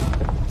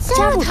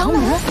加入唐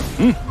门？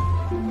嗯。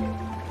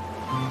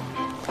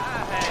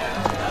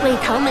为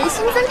唐门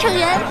新增成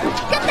员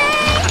干杯！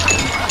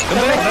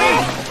干杯！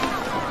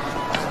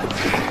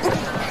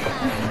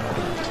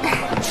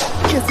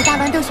这次大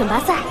乱斗选拔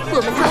赛，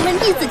我们唐门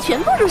弟子全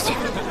部入选，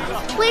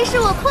为师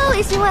我颇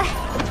为欣慰。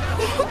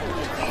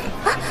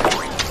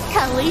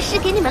看为师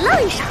给你们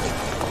浪一手。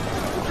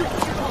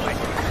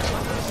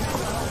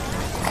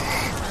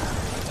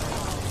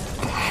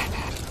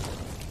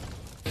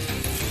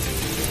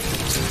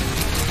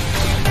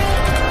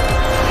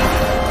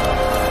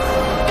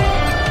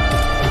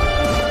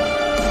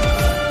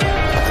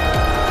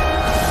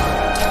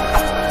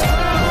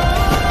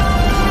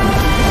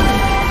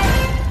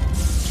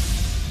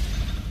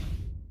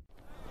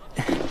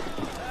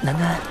楠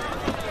楠，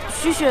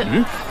旭旭，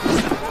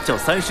叫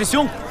三师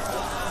兄。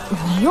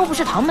你又不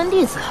是唐门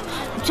弟子，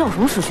叫什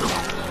么师兄？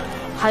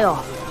还有，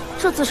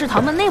这次是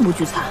唐门内部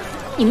聚餐，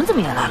你们怎么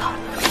也来了？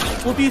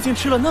我毕竟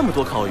吃了那么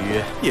多烤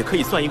鱼，也可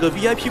以算一个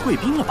VIP 贵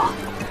宾了吧？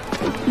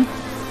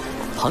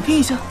旁听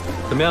一下，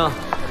怎么样？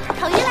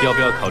考虑了？要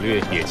不要考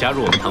虑也加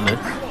入我们唐门？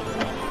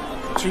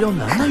只要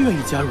楠楠愿意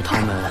加入唐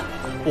门，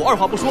我二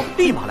话不说，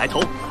立马来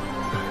投。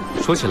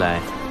说起来，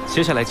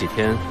接下来几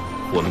天，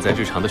我们在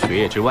日常的学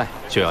业之外，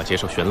就要接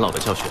受玄老的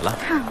教学了。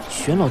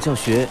玄老教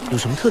学有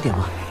什么特点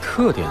吗？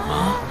特点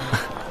吗？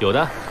有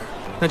的，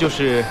那就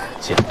是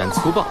简单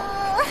粗暴。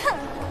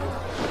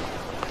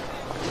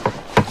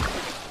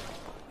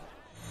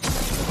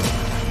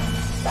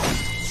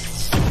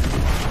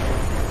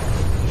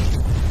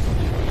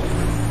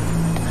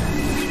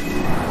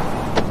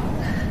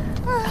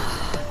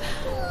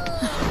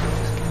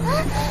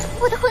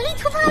我的魂力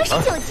突破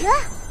29级了，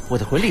我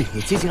的魂力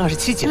也接近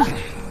27级了。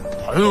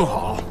很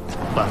好，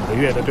半个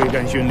月的对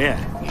战训练，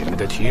你们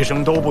的提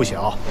升都不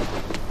小。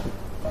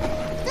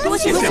多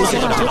谢学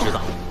长指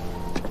导。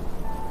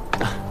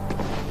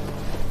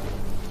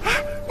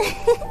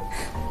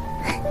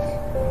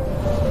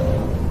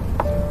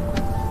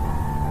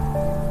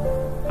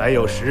还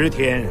有10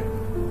天，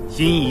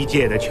新一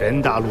届的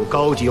全大陆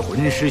高级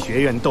魂师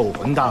学院斗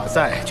魂大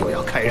赛就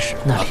要开始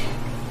了。那里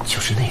就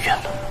是内院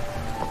了。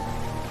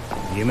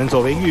你们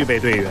作为预备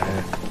队员，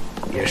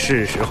也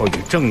是时候与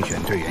正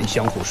选队员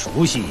相互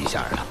熟悉一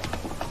下了。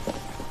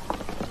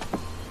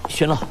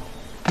玄老，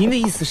您的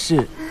意思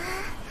是，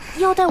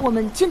要带我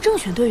们见正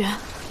选队员？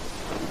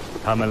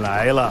他们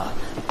来了。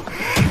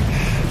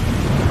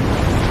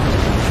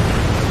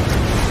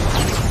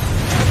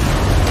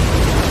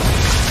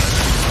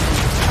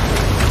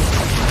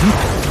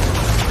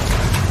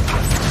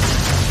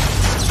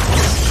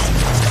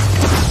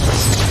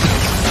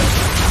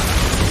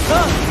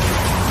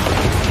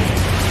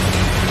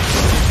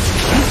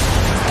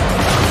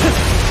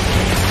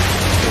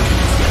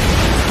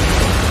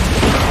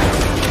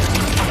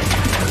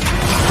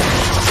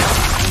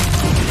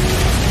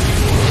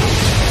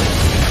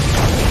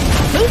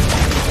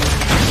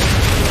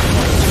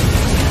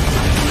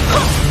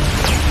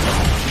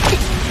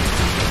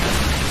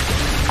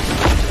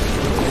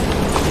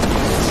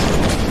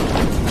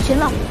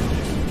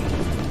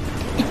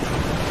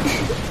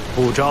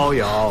不招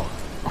摇，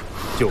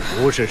就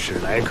不是史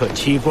莱克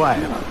七怪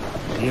了。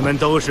你们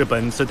都是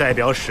本次代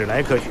表史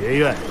莱克学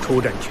院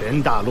出战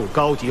全大陆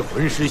高级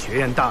魂师学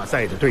院大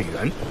赛的队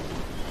员，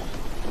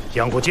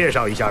相互介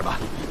绍一下吧。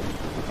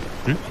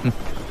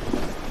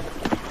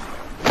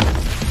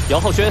姚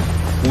浩轩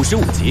，55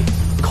级，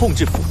控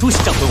制辅助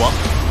系战魂王。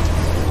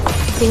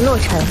林洛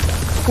尘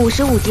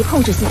，55级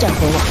控制系战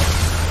魂王。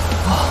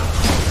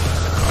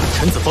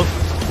陈子峰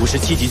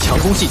，57级强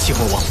攻系气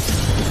魂王。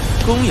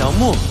宫阳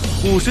墨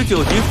，59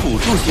级辅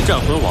助系战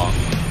魂王。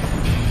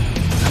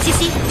西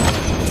西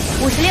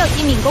，56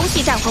级敏攻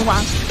系战魂王。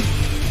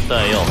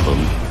戴耀恒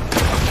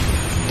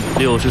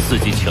，64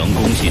级强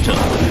攻系战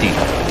魂帝。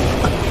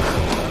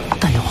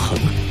戴耀恒，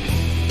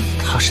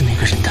他是那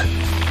个人的，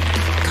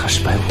他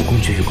是白虎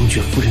公爵与公爵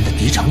夫人的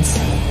嫡长子，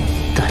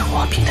戴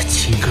华斌的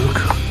亲哥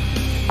哥。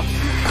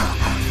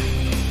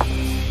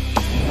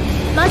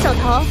马小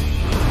桃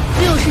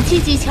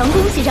，67级强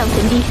攻系战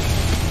魂帝。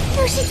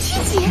67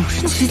级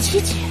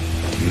，67级。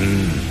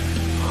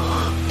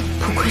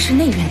不愧是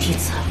内院弟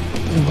子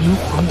，5名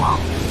魂王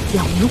，2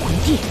名魂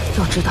帝。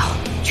要知道，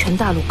全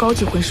大陆高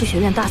级魂师学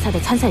院大赛的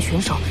参赛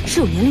选手是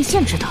有年龄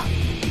限制的，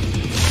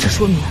这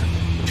说明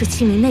这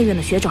7名内院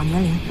的学长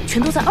年龄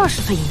全都在20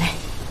岁以内。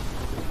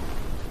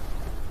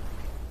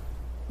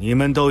你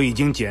们都已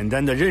经简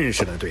单的认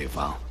识了对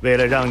方，为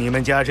了让你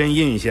们加深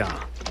印象，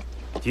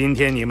今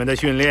天你们的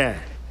训练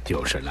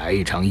就是来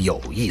一场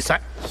友谊赛。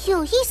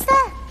友谊赛？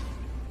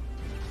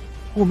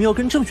我们要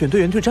跟正选队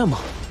员对战吗？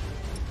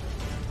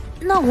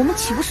那我们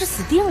岂不是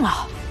死定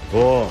了？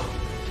不，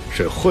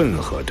是混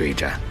合对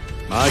战。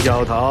马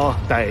小桃、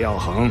戴耀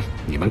恒，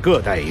你们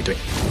各带一队。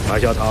马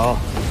小桃，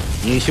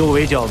你修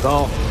为较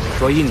高，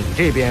所以你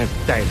这边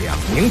带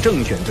2名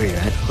正选队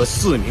员和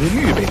4名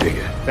预备队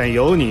员，但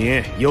由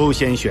你优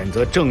先选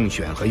择正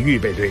选和预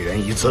备队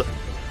员一次。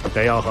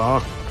戴耀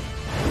恒，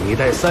你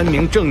带3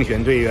名正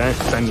选队员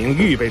，3名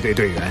预备队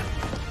队员。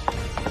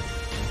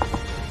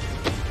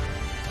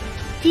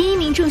第1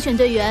名正选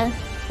队员，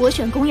我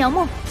选宫阳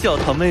墨。小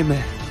桃妹妹，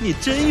你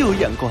真有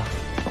眼光。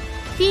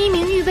第1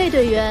名预备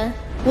队员，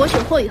我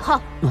选霍雨浩。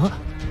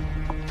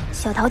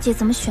小桃姐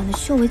怎么选了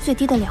修为最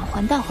低的2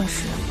环大魂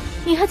师？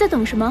你还在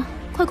等什么？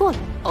快过来！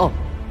哦。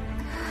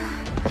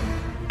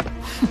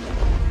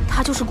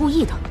他就是故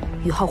意的。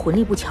宇浩魂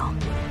力不强，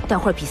待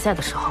会儿比赛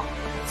的时候，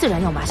自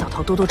然要马小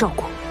桃多多照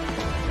顾。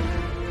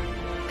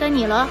该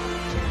你了。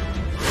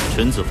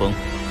陈子峰，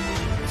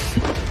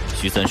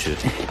徐30。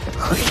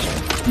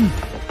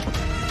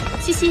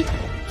西西，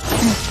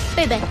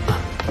贝贝，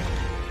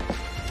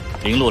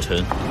林洛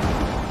尘，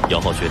姚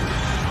浩轩。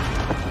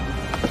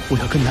我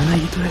要跟楠楠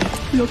一队，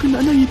我要跟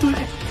楠楠一队。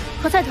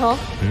何菜头，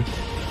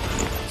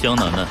江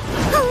楠楠。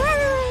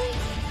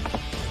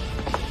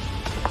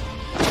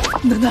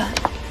楠楠，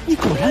你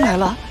果然来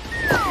了。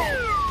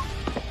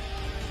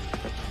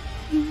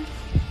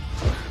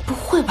不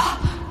会吧？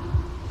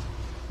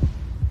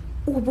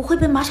我不会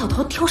被马小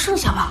桃挑剩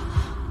下吧？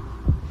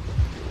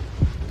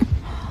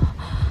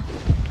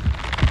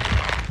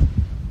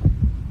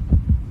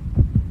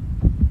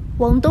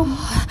王东，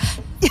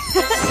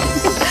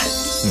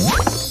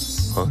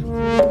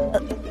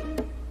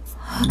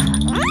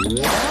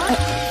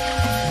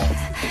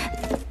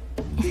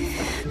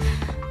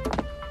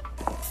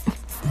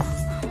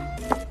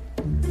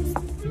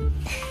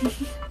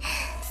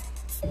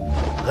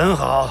很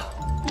好，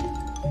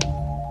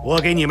我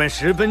给你们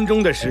10分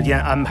钟的时间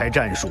安排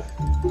战术。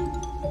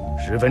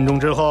10分钟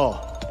之后，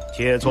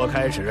切磋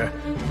开始。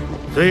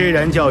虽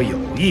然叫友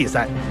谊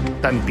赛，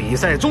但比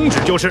赛宗旨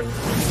就是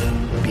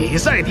比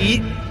赛第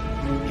一，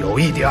友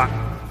谊第二。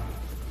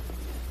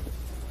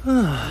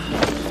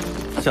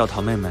小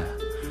桃妹妹，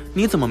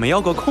你怎么没要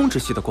个控制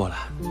系的过来？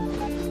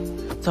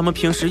咱们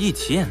平时一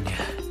起演练，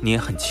你也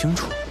很清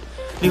楚，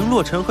林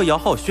洛尘和姚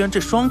浩轩这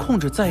双控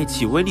制在一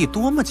起威力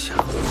多么强。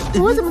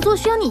我怎么做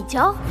需要你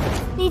教？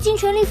你尽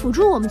全力辅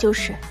助我们就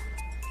是。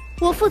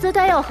我负责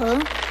戴耀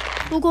恒，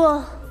不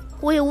过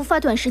我也无法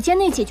短时间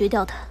内解决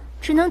掉他，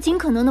只能尽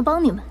可能的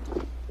帮你们。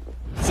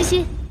西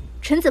西，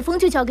陈子峰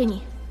就交给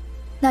你。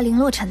那林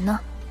洛尘呢？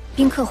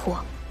冰克火，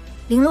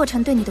林洛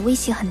尘对你的威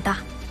胁很大。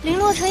林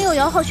洛尘有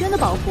姚浩轩的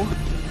保护，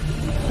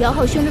姚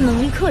浩轩的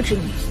能力克制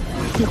你，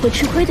你会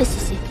吃亏的。西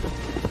西，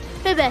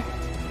贝贝，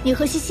你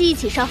和西西一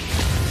起上，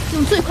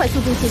用最快速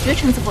度解决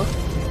陈子峰。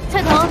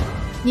菜头，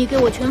你给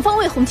我全方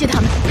位轰击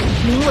他们。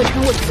林洛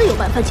尘我自有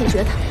办法解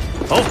决他。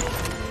好。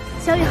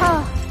小雨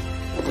浩，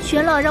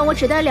玄老让我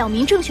只带2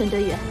名正选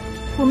队员，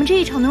我们这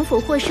一场能否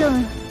获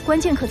胜，关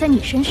键可在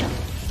你身上。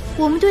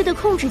我们队的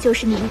控制就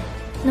是你，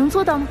能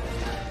做到吗？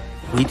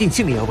我一定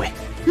尽力而为。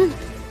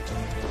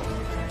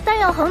戴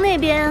耀恒那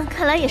边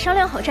看来也商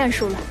量好战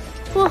术了。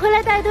我回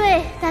来带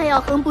队，戴耀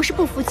恒不是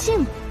不服气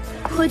吗？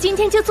我今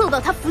天就做到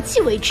他服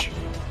气为止。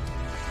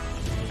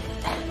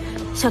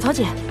小桃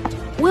姐，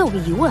我有个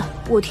疑问，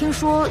我听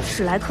说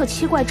史莱克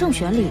七怪正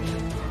选里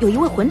有一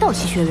位魂导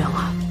系学员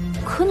啊，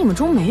可你们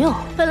中没有。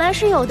本来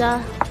是有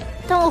的，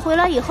但我回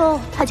来以后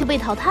他就被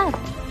淘汰了。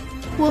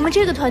我们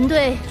这个团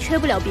队缺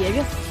不了别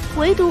人，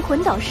唯独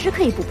魂导师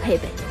可以不配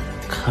备。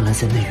看来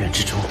在内院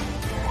之中，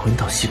魂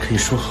导系可以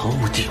说毫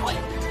无地位。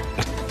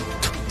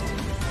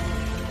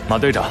马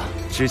队长，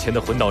之前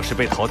的魂导师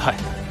被淘汰，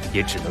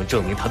也只能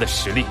证明他的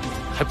实力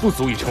还不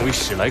足以成为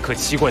史莱克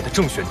七怪的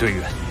正选队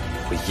员。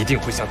我一定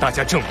会向大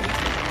家证明，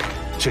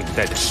这一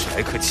代的史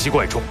莱克七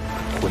怪中，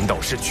魂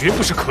导师绝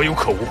不是可有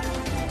可无。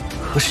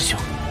何师兄，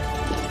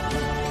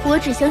我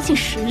只相信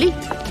实力。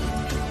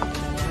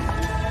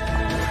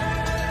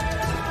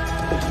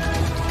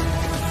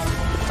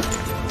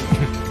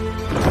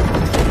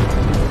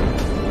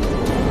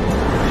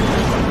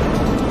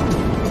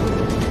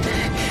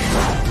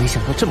没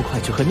想到这么快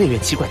就和内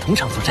院七怪同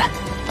场作战。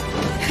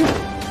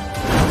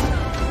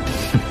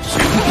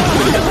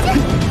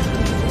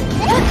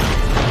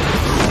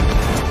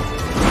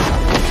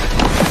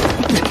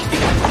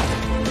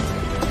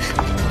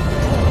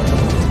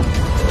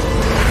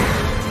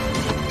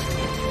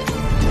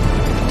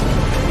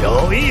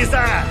友谊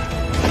赛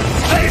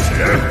开始。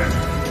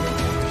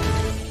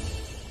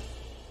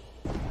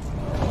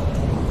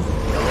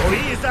友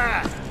谊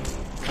赛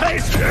开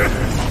始。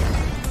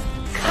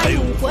开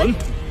武魂。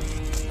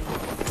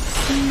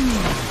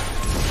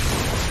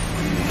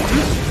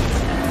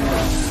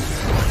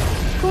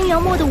公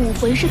羊墨的武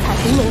魂是彩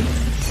虹龙，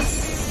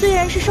虽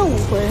然是兽武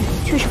魂，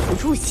却是辅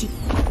助系，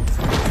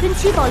跟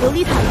七宝琉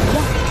璃塔一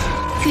样，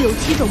具有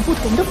7种不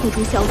同的辅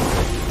助效果。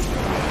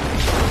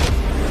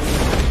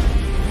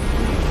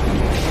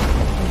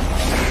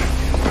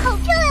好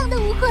漂亮的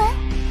武魂！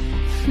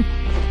哼，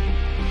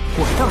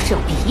我倒是要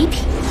比一比。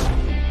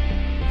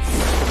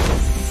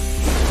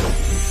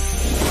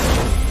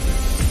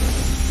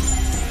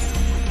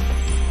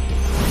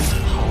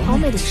好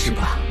美的翅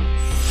膀。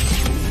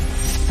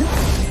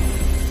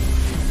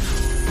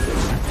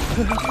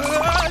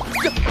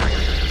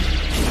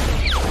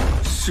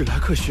史莱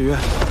克学院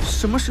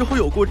什么时候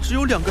有过只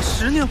有2个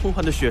10年魂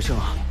环的学生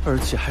啊？而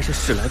且还是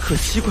史莱克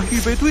七怪预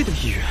备队的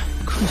一员。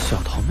看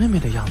小桃妹妹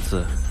的样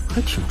子，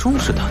还挺重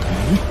视她的。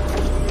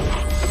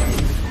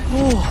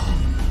哦，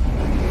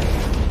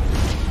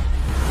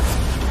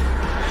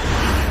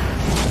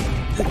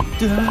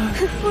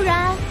不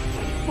然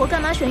我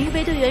干嘛选预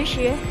备队员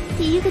时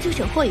第一个就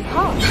选霍雨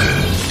浩？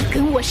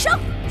跟我上！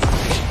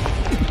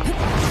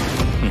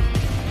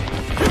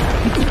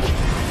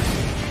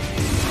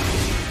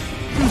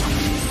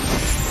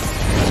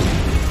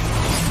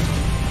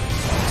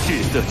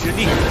赤色之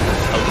力，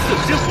橙色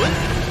之魂。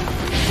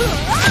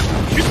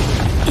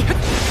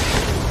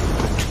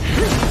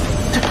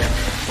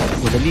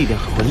我的力量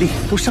和魂力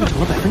都上涨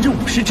了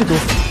50%之多，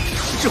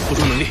这辅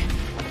助能力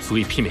足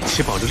以媲美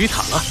七宝琉璃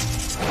塔了。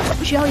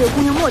只要有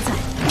公羊墨在，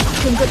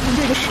整个团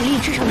队的实力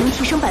至少能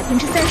提升30%，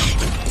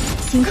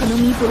尽可能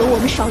弥补了我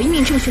们少1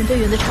名正选队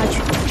员的差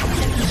距。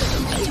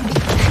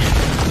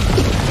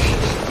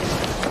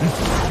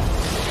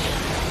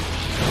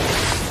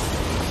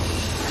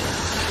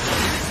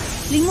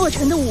林洛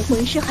尘的武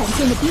魂是罕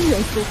见的冰元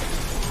素，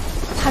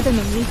他的能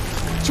力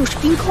就是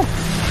冰控。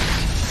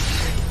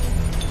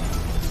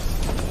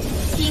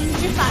冰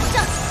之法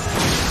杖。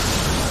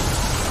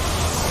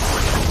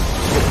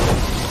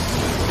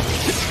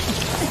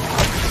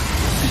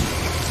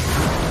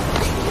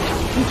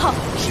雨浩，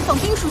释放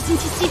冰属性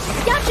气息，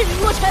压制林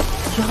洛尘。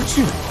压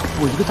制？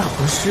我一个大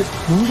魂师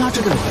能压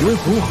制得了一位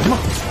魂王吗？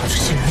这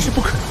显然是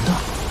不可能的。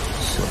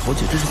小桃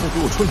姐这是在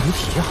给我出难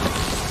题呀！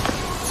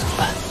怎么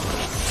办？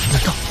难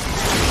道？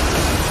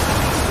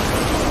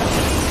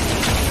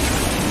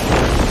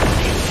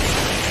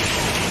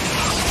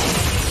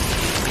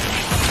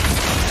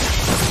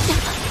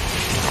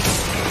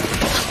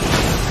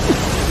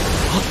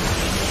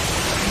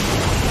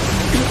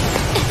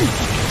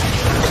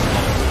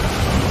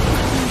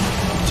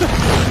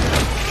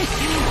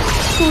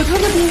普通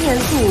的冰元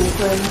素武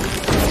魂，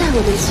在我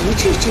的极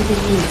致之力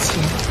面前，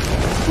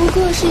不过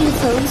是一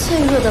层脆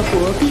弱的薄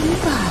冰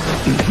罢了。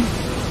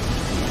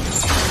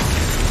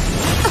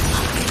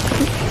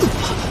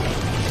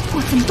我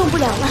怎么动不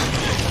了了？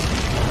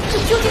这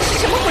究竟是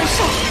什么回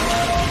事？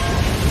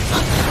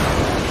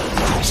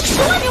是10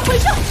万年回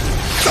声！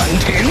暂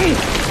停！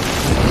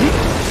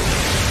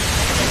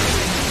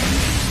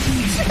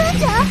是班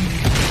长。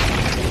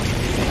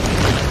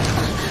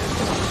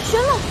玄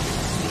老。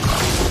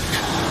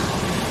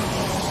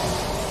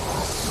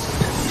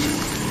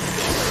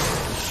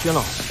轩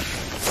老，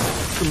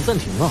怎么暂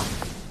停了？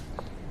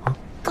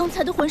刚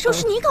才的魂兽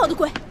是你搞的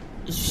鬼！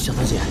小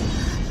桃姐，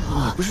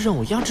你不是让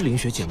我压制林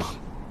学姐吗？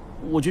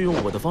我就用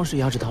我的方式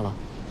压制她了。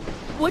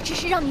我只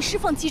是让你释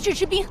放极致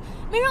之冰，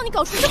没让你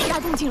搞出这么大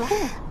动静来。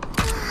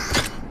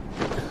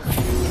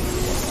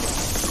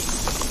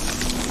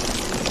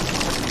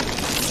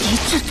极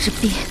致之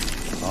冰。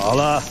好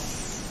了，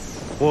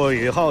霍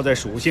雨浩在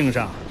属性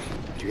上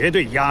绝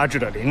对压制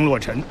了林洛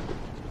尘。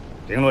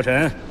林洛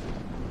尘，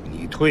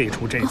你退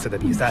出这次的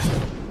比赛。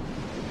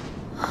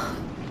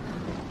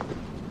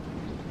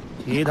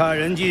其他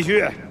人继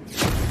续。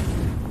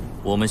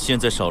我们现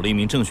在少了1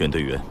名正选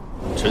队员，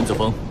陈子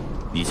峰，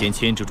你先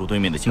牵制住对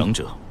面的强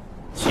者，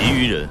其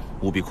余人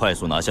务必快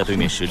速拿下对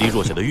面实力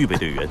弱小的预备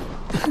队员。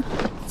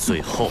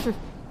最后，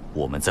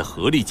我们再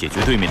合力解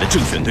决对面的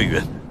正选队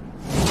员。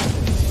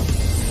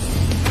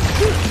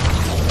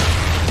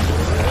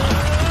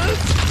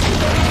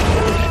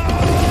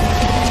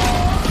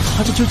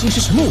他这究竟是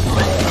什么武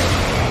魂？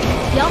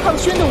姚浩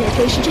轩的武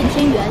魂是震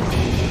天元，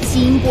其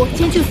音波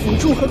兼具辅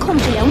助和控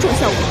制2种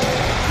效果。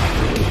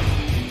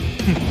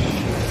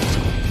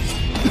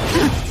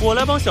我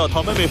来帮小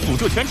桃妹妹辅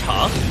助全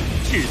场，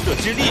赤色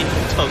之力，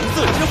橙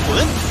色之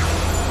魂。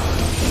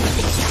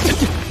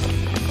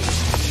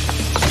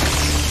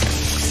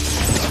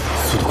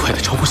速度快得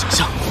超乎想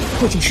象。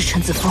不仅是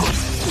陈子峰，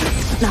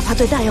哪怕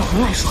对大药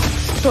恒来说，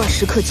都要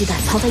时刻忌惮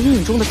藏在阴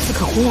影中的刺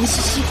客魂王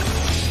西西。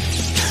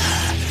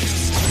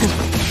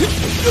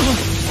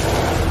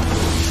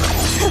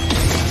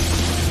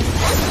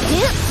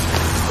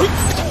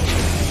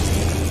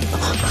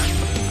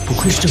不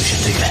愧是正选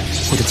队员，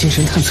我的精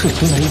神探测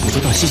都难以捕捉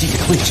到西西里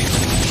的位置。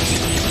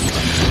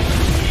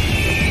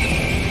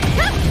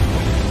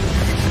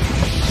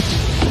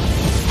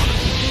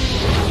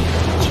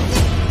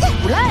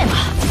不赖嘛！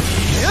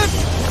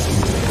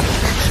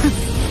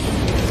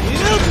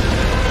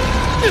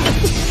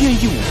变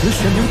异武魂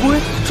玄冥龟，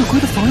这龟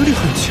的防御力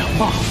很强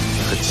吧？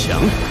很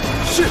强，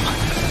是吗？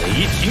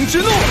雷霆之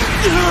怒！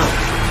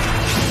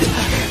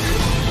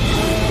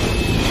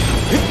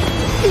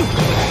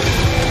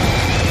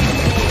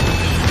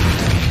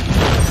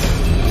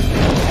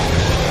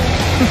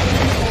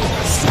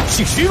属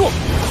性虚弱，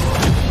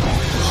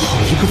好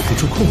一个辅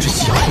助控制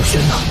系姚浩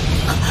轩呐！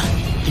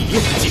第一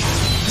魂技，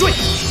追！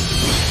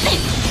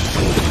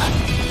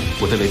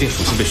我的雷电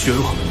属性被削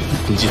弱，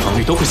攻击防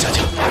御都会下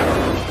降。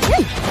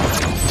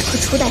和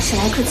初代史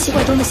莱克七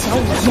怪中的小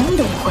舞一样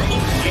的武魂。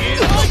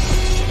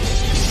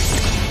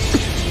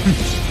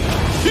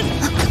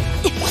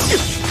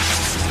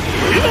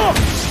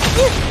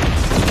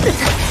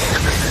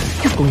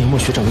宫野墨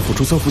学长的辅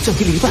助增幅降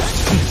低了1半。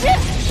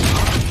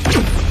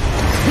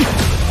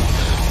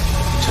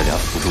这俩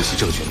辅助系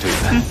正选队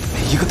员，没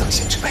一个等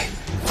闲之辈。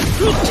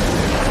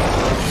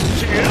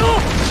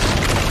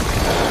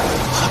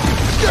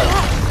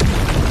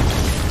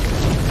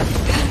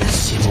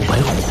邪魔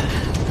白虎，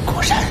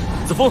果然。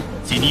子枫，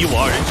集你我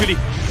2人之力，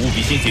务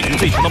必先解决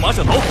最强的马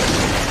小头。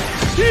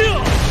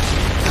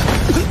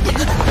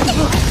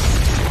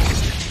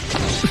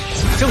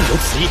正有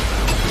此意。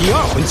第2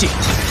魂技，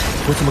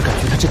我怎么感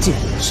觉他这剑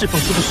释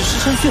放出的是尸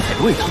山血海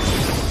的味道？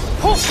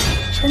轰！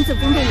陈子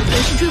枫的武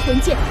魂是追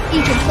魂剑，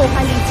一种破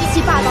坏力极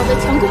其霸道的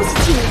强攻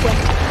系武魂。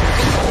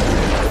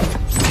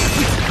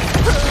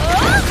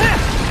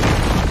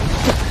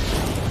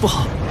不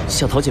好，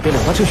小桃姐被2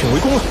大正选围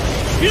攻了。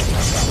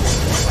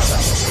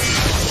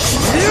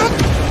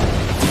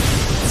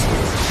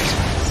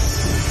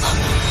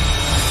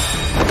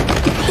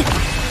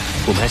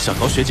我们让小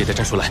桃学姐再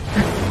站出来。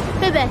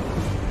贝贝，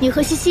你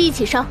和西西一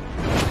起上，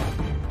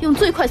用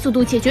最快速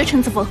度解决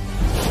陈子枫。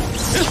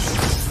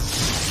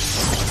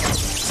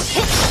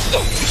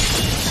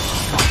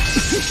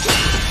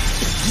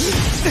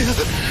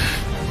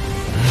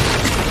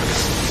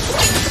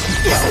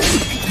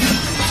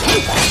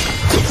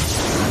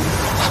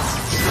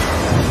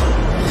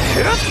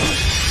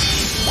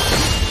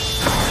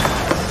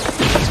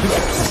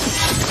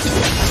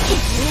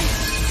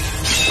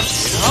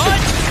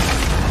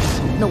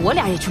那我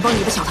俩也去帮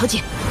你的小桃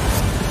姐。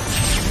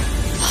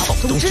好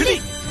动之力，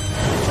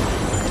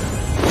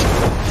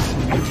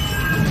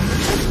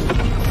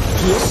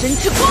邪神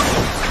之光。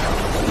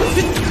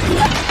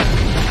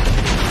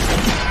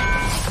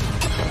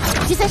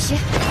计算时，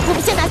我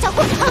们先拿下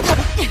霍雨浩他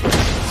们。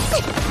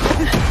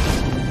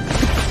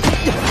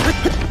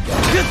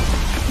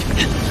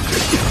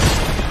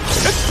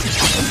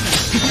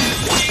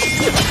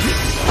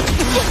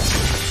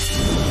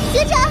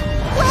学长，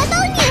我来帮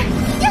你。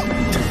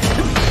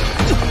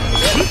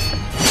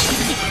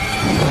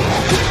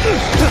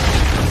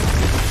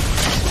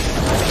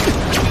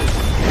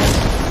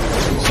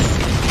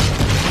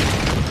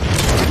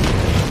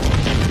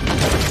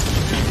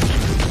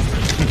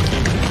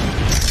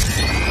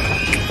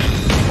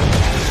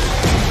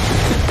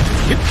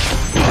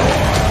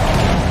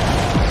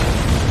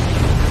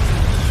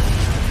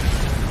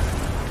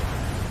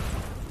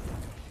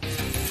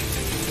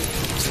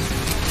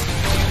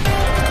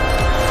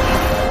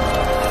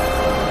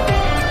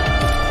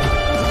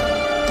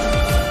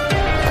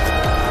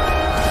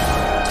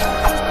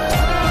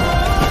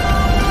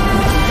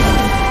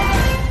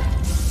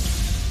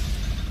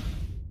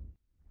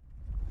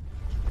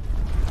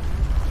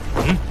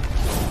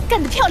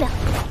干得漂亮！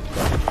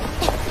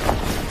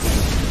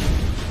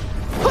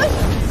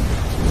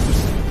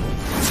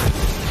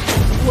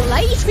我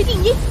来一锤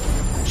定音，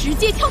直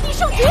接跳地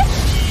受决。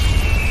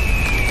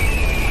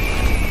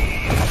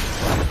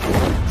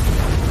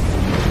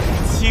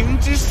情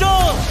之上，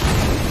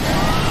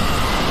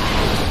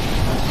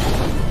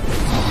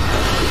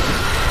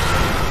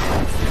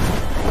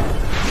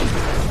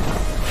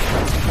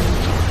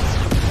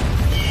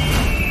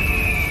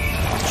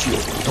酒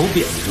都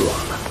变热了。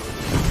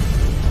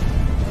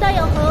大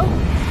咬恒，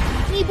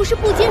你不是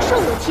不接受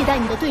我替代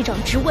你的队长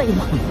职位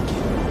吗？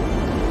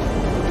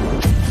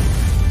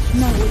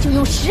那我就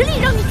用实力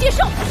让你接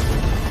受。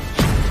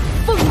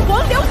凤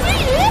凰燎原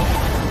雨。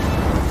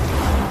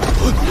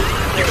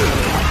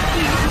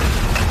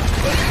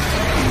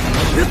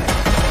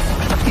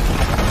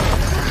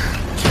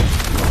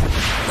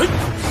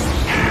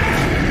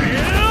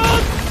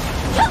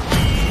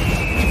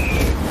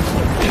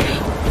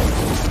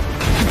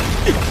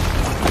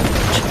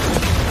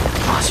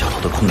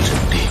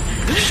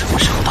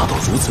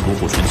次炉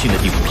火纯青的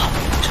地步了，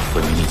这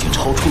分明已经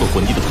超出了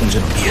魂帝的控制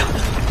能力啊！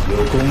有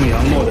公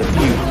羊墨的地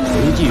网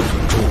随即辅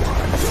助，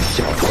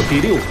小桃第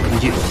6魂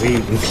技的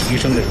威灵提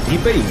升了1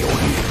倍有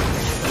余，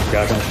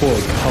加上霍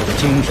雨浩的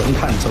精神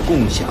探测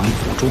共享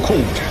辅助控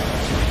制，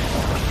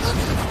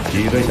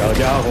几个小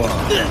家伙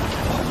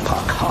恐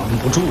怕扛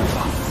不住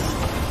了。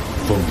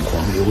凤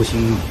凰流星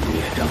雨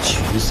让徐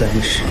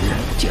30、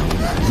江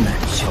楠楠、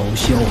潇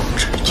潇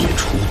直接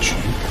出局。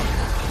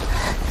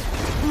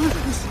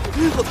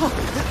好烫！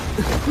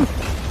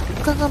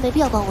刚刚没必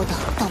要帮我挡，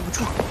挡不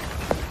住。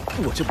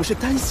我这不是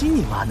担心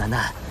你吗，楠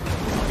楠？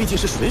毕竟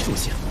是水属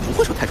性，不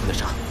会受太重的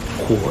伤。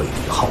霍雨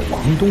浩、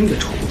王东的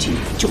处境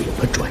就有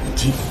了转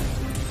机。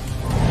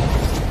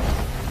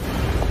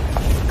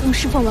刚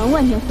释放完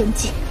万年魂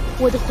技，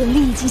我的魂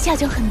力已经下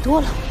降很多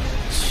了。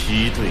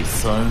7对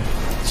3，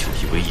就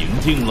以为赢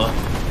定了？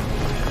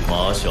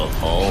马小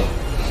桃，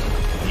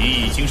你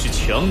已经是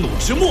强弩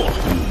之末了。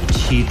以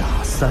7打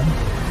3，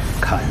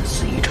看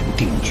似一场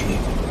定局，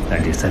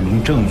但这3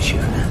名正选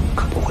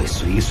可不会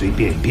随随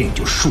便便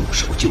就束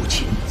手就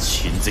擒。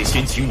擒贼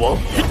先擒王，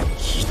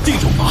一定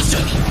要拿下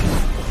你！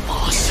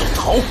马小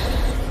桃，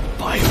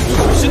白虎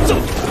火神藏，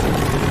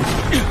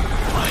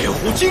白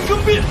虎金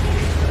刚变，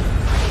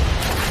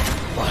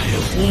白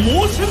虎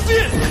魔神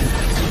变。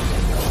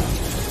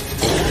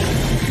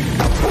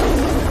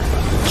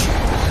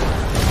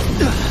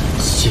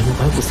邪魔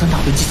白虎3大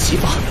魂技齐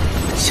发，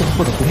消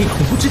耗的魂力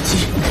恐怖之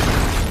极。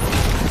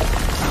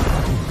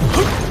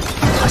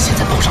他现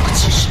在报上了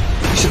气势，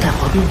是带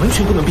滑冰完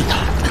全不能避他。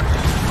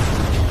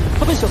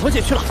他被小桃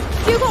解去了，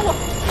别管我，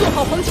做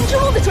好黄金之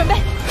路的准备。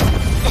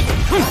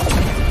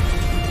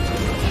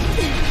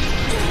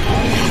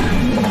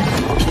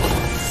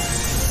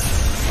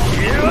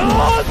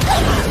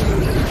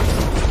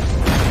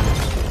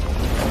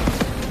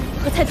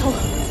何菜头，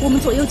我们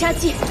左右夹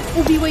击，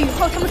务必为宇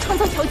浩他们创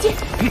造条件。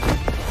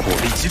火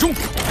力集中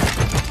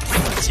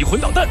，4级魂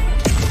导弹。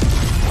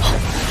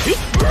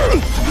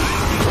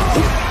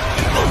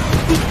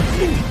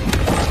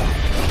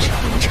尝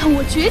尝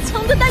我绝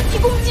强的单体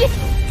攻击，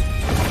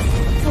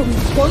凤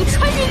凰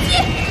穿越击！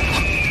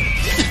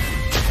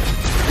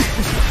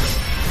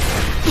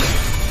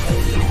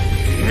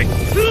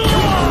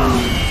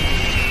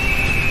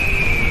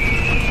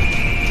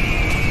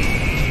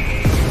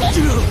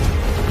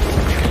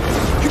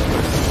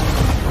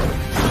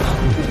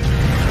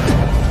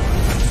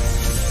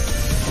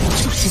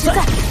就是现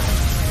在！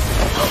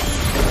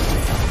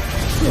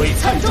璀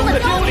璨中的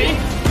凋零，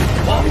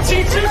黄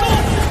金之路。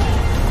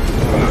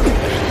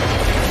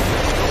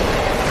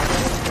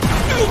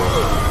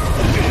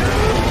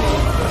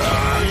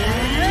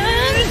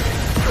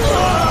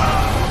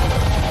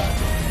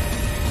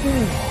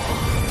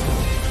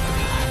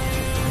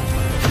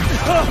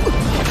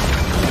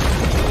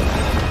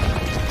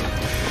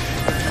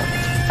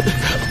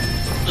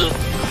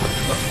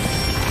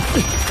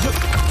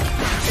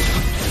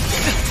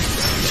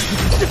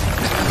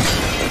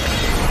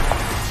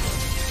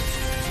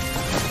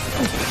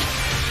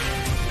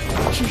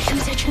只剩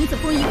下陈子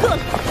峰一个了，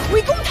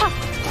围攻他！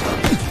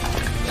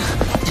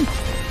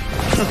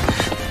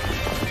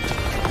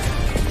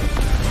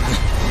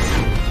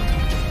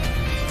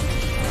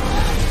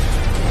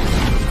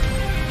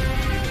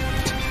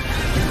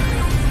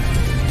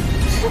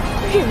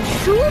认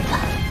输吧。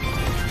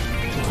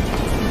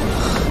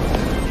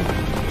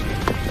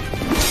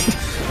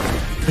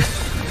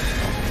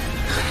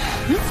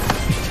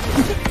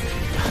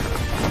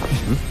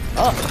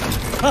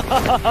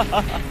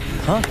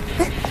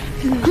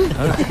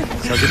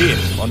小师弟，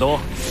王东，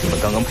你们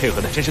刚刚配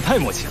合的真是太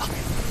默契了。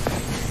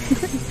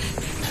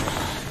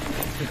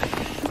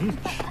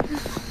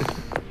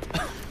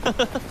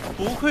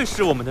不愧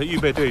是我们的预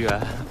备队员。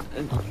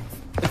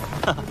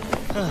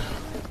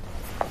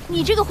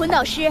你这个魂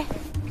导师，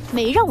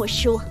没让我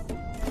失望。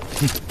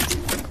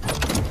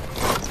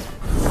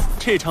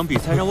这场比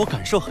赛让我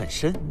感受很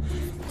深，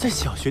在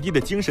小学弟的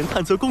精神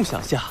探测共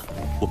享下，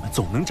我们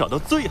总能找到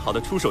最好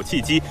的出手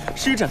契机，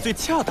施展最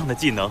恰当的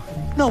技能，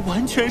那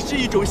完全是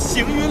一种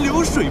行云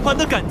流水般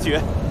的感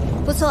觉。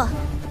不错，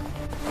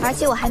而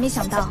且我还没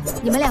想到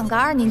你们2个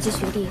2年级学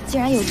弟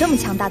竟然有这么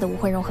强大的武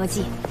魂融合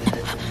技。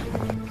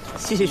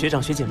谢谢学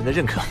长学姐们的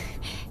认可。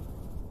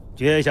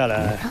接下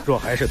来若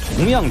还是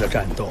同样的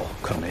战斗，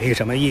可没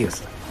什么意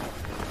思。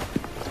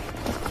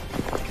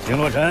林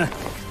洛尘，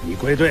你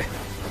归队，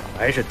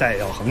还是戴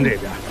耀恒这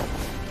边。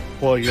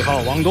霍雨浩、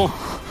王东，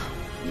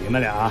你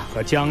们俩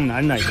和江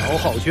楠楠、姚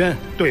浩轩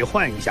兑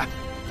换一下。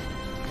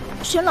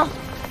玄老，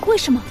为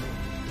什么？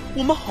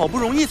我们好不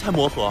容易才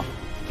磨合。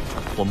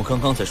我们刚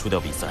刚才输掉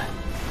比赛，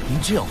您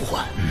这样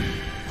换，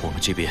我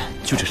们这边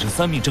就只剩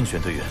3名正选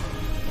队员。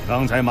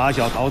刚才马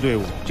小桃队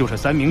伍就是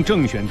3名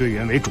正选队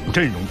员为主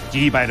阵容，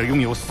击败了拥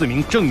有4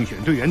名正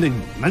选队员的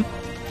你们。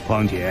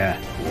况且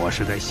我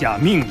是在下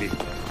命令。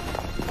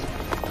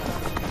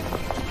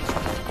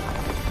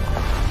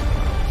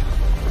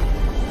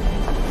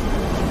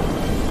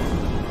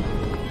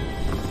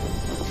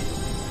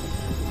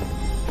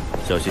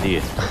小学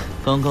弟，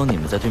刚刚你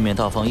们在对面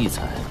大放异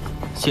彩，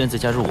现在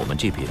加入我们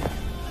这边，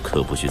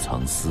可不许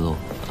藏私哦。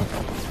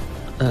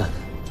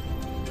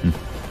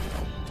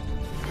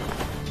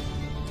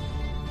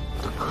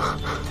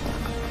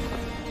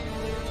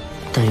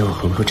弹药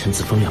恒和陈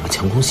子峰两个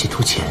强攻系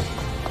突前，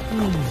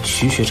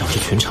徐学长是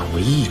全场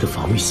唯一一个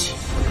防御系，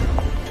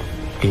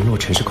林洛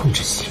尘是控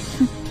制系，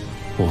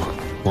我、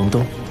王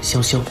东、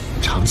潇潇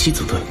长期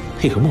组队，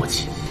配合默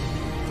契。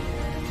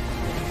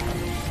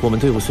我们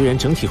队伍虽然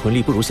整体魂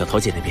力不如小桃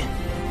姐那边，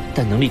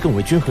但能力更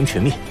为均衡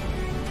全面。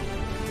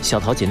小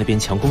桃姐那边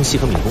强攻系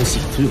和敏攻系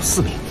足有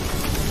4名，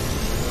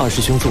二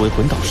师兄作为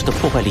魂导师的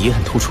破坏力也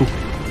很突出，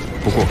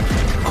不过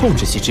控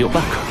制系只有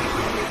半个，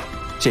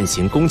阵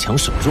型攻强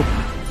守弱。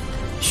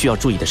需要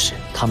注意的是，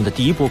他们的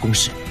第一波攻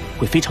势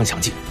会非常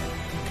强劲。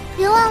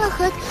别忘了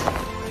和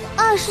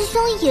二师兄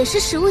也是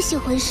食物系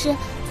魂师，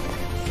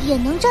也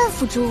能战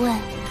辅诸位。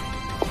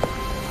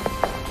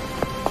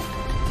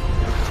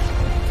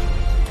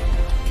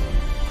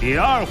第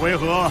2回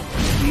合，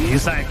比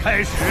赛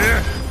开始。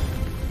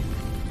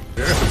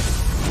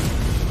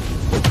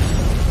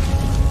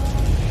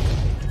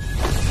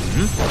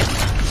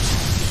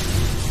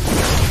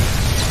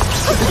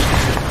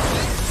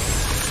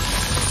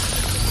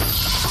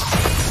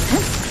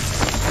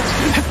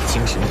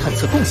精神探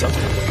测共享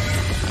点。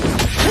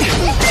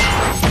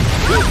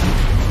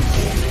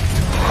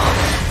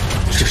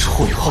这是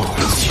霍雨浩的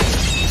魂技，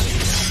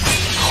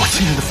好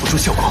惊人的辅助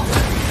效果。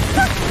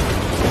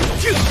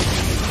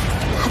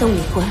他的武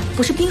魂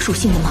不是冰属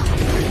性的吗？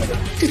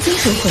这精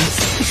神魂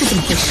技是怎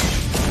么回事？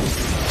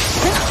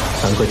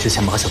难怪之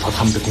前马小桃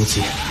他们的攻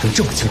击能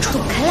这么精准。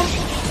躲开了！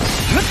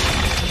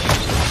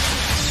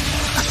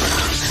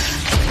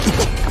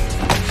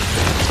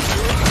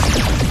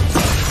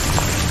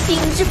冰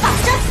之法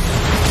阵，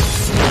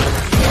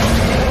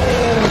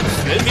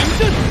玄冥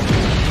阵。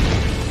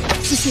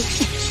西西，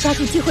抓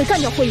住机会干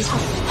掉霍雨浩，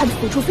他的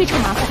辅助非常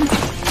麻烦。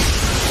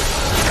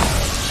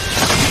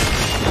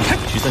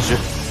徐三石，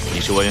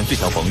你是外援最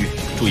强防御，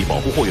注意保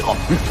护霍雨浩。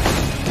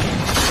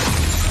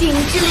冰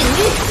之领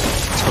域，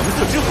橙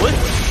色之魂，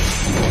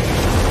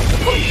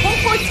凤凰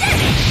火箭。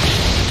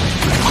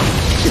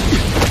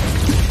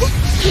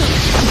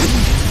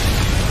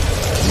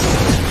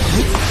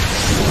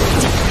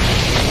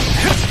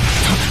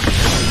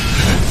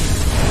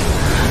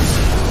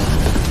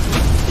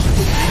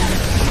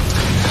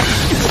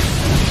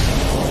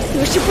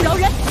得势不饶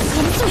人，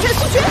我们速战速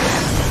决。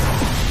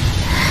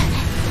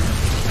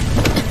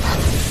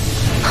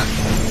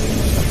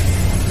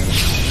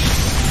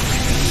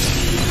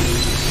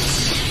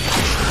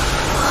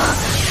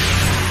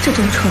这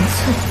种纯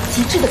粹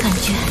极致的感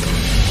觉，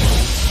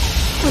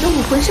我的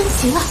武魂升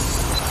级了。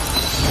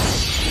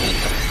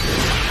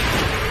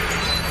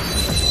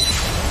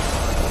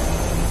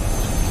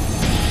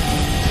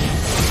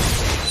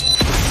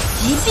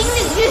极冰领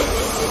域，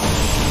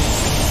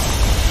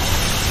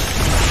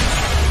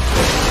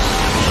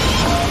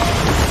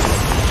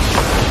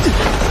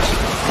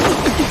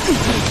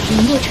林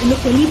洛尘的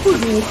魂力不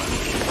如，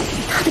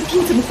他的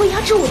冰怎么会压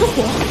制我的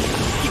火？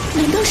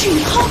难道是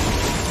雨浩？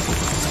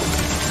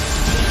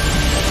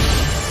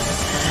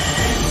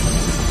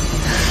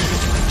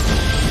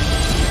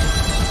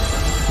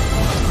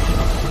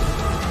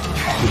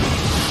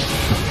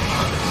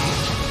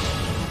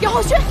姚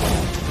浩轩，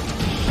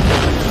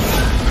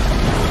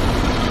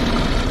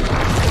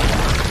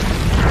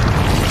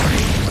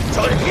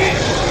转移，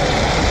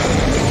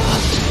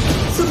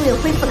速度也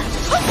恢复了。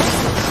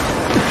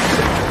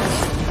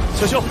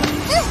潇潇，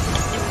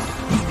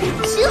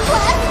迟缓。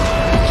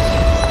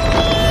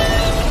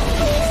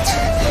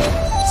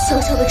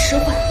小小的迟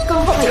缓，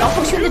刚好把姚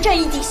浩轩的战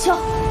意抵消。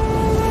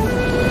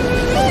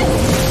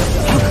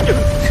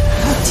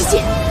琪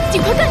琪，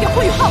尽快干掉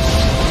霍雨浩！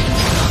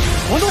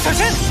王东抢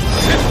先。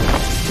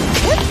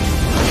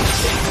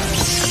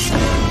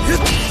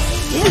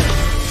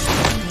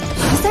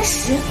徐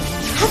30，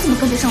他怎么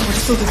跟得上我的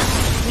速度的？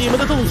你们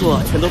的动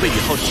作全都被雨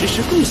浩实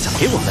时共享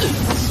给我们，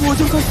我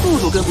就算速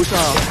度跟不上，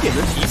也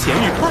能提前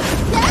预判。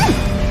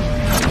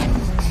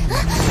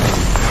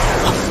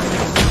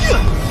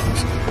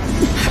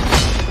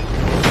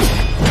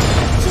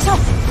潇潇，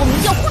我们一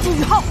定要护住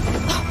雨浩。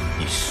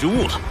你失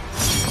误了，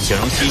想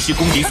让西西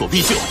攻敌所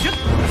必救，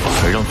反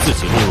而让自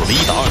己落入了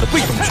1打2的被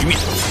动局面。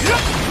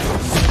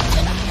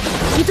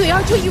1对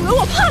2就以为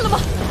我怕了吗？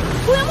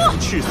涂元墨，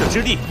赤色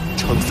之力，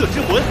橙色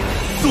之魂，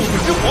速度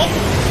之火，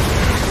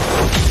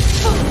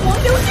凤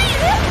凰流星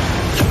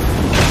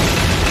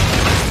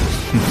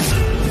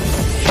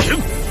雨，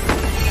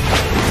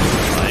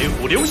白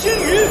虎流星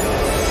雨，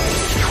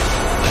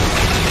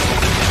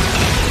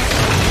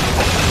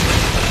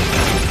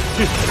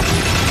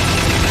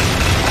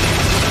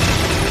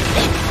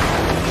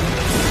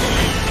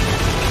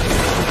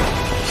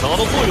少了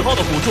霍雨浩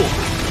的辅助，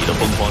你的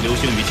疯狂流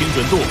星雨精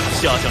准度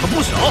下降了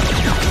不少。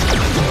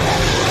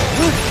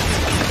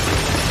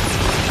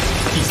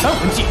第3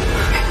魂技，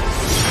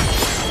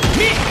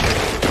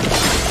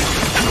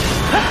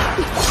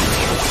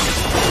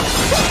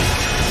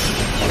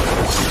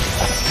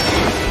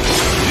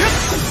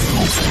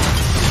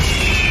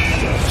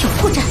有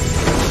破绽。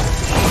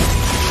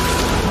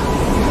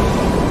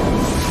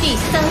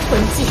魂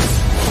技。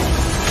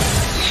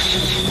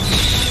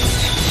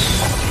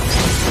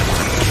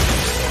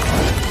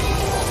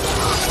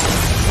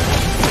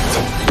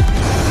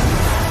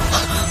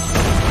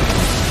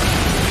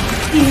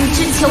冰之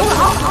囚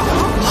牢。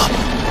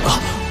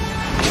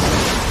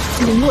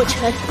林洛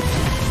尘，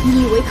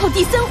你以为靠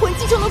第3魂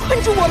技就能困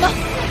住我吗？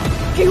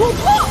给我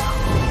破！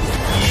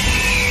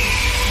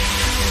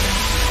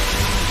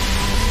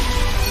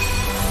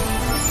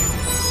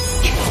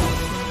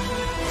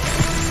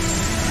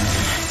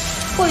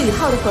霍雨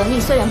浩的魂力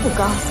虽然不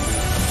高，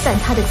但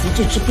他的极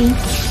致之冰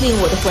令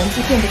我的魂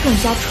技变得更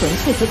加纯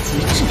粹和极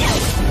致。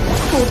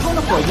普通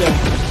的火焰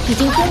已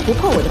经攻不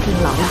破我的冰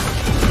牢了。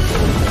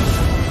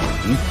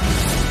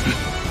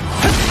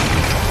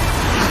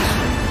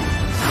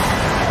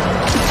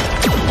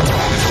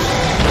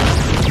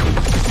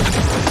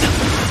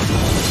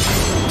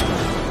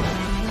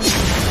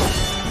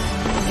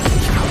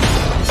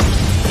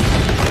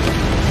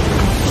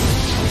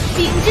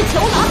冰之囚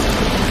牢。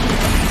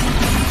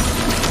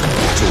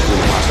助攻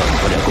的马上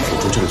和2个辅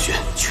助正选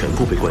全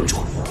部被关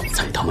住，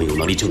在他们有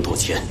能力争夺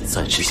前，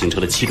暂时形成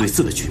了7对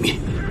4的局面，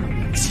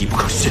机不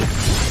可失。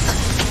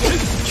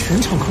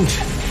全场控制，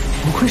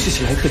不愧是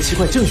史莱克七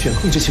怪正选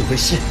控制系魂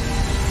师。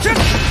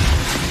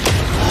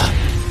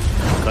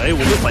该我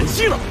们反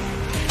击了。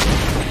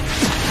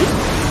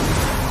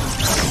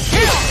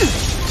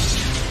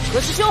何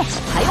师兄，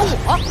还有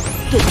我，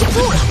对不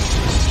住了。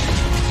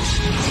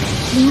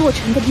林洛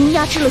尘的冰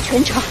压制了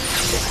全场，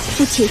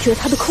不解决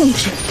他的控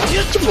制，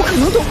就不可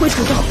能夺回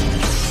主动。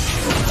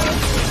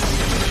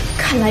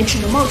看来只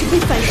能冒着被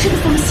反噬的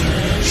风险，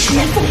实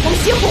验凤凰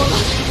邪火了。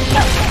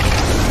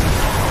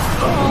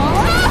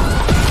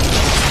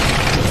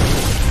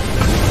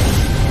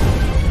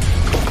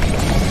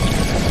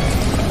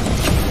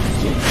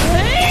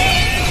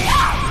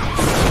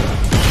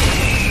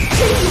真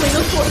以为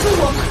能锁住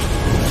我吗？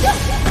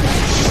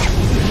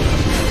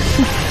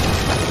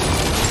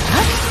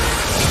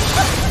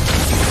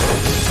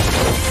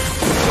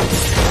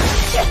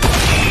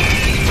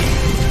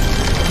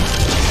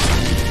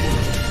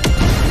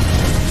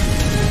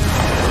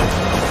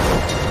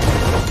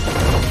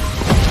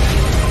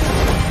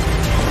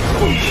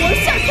我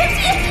向天击！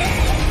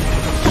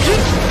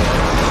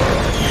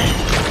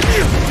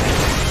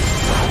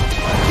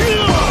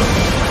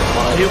白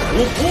虎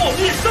破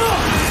灭杀！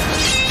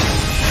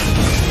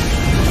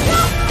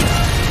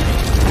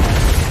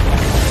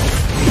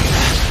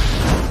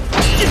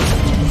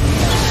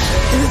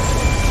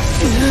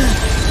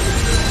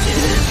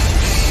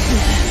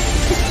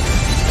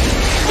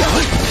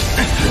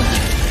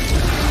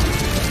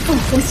凤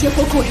凰邪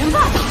火果然霸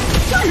道。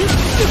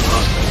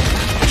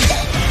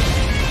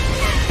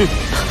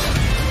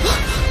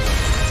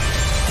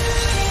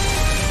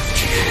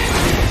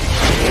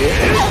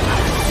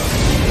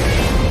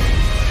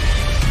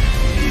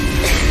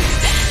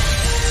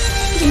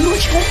林洛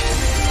尘，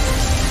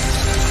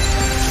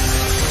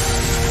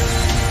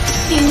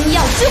冰耀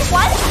之环。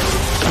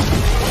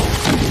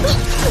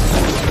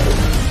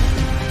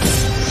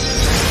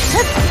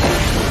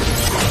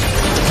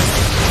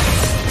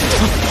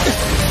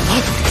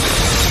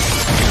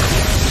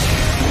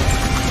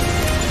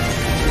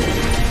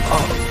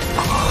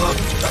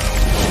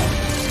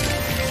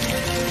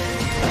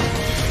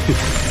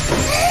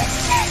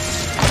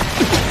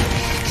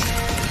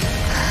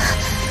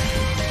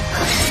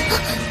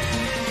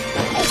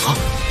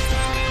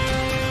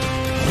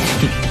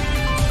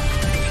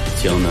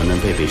江南南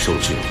贝被受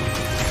制，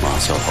马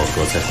小桃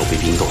和在头被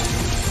冰冻，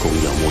公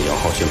羊木姚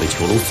浩轩被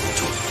囚笼锁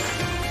住，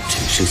只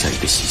剩下一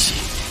个西西。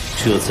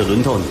这次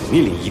轮到你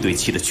面临1对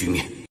7的局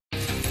面。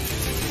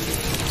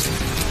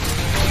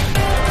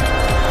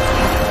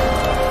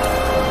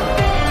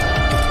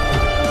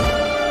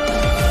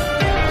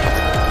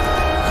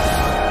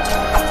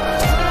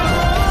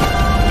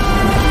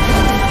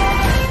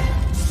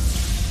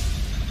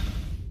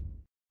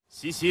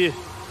西西，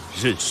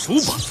认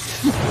输吧。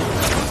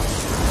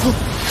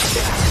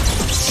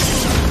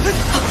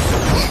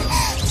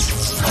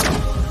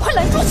快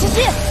拦住西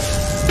西！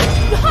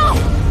宇浩！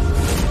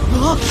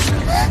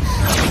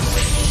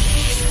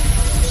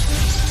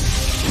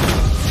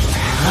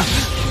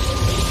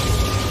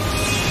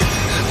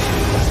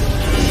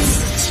紫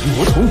极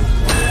魔瞳，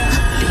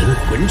灵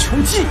魂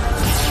冲击！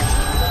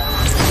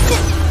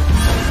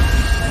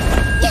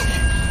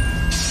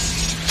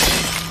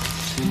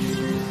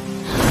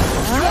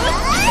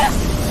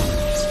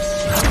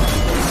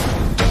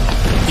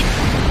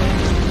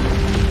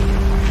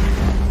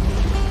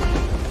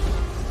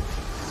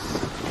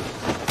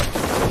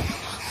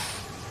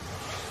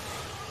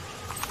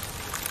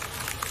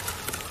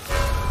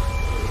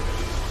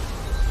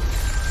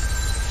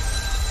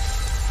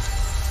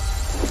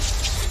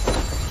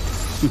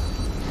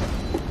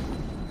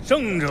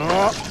胜者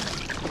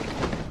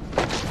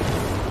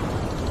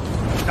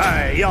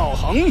戴耀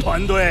恒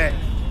团队。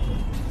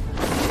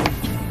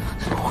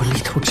魂力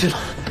透支了。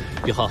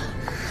宇浩、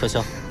特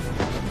效，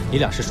你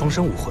俩是双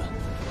生武魂。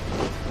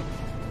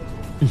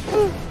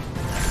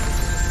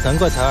难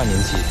怪才2年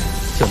级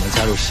就能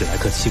加入史莱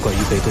克七怪预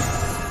备队。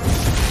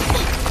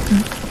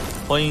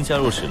欢迎加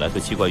入史莱克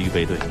七怪预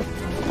备队。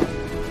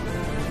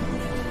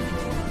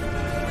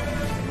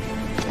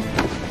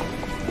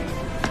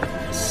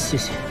谢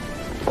谢。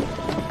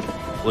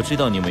我知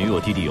道你们与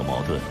我弟弟有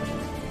矛盾，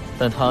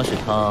但他是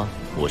他，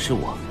我是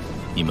我，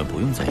你们不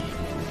用在意。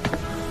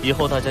以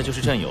后大家就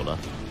是战友了。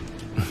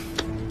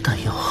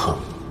但要恒，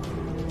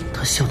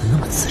他笑得那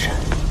么自然，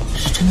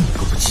是真的能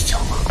够不计较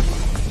吗？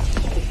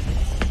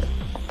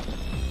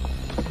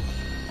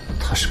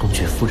他是公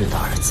爵夫人的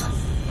儿子，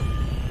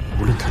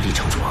无论他立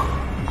场如何，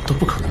都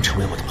不可能成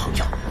为我的朋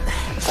友。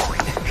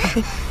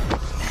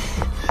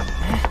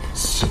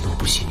喜怒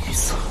不形于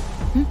色，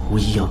无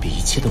疑要比一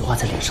切都挂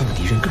在脸上的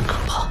敌人更可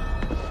怕。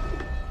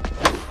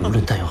无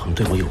论戴耀恒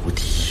对我有无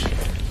敌意，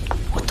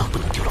我都不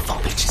能丢了防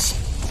备之心。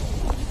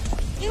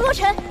林若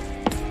尘，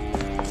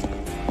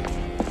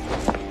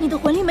你的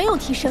魂力没有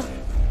提升，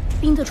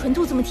冰的纯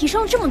度怎么提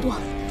升了这么多？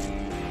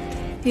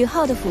宇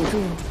浩的辅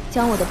助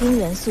将我的冰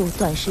元素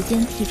短时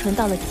间提纯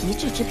到了极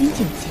致之冰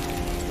境界。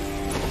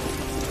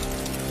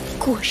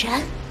果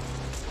然，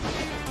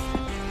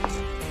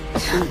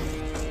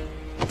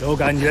有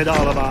感觉到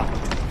了吧？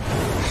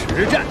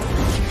实战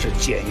是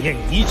检验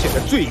一切的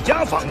最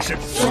佳方式。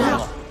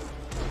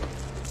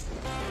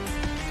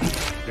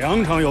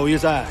2场友谊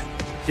赛，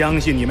相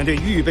信你们对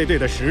预备队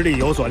的实力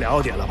有所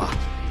了解了吧？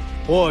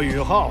霍雨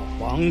浩、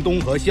王东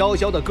和潇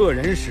潇的个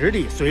人实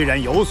力虽然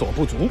有所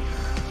不足，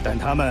但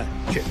他们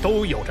却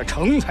都有着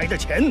成才的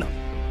潜能，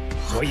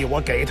所以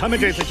我给他们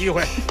这次机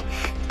会。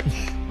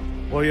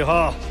霍雨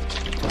浩，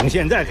从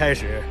现在开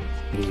始，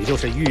你就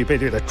是预备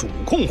队的主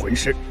控魂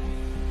师。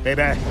贝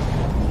贝，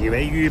你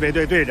为预备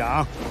队队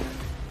长。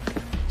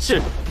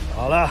是。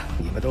好了，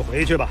你们都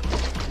回去吧，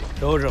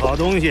收拾好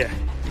东西，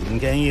明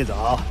天一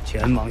早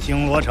前往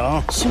星罗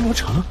城。星罗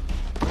城？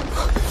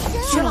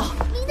薛老，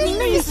您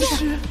的意思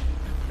是？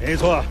没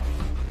错，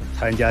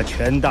参加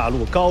全大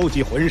陆高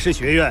级魂师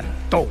学院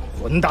斗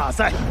魂大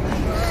赛。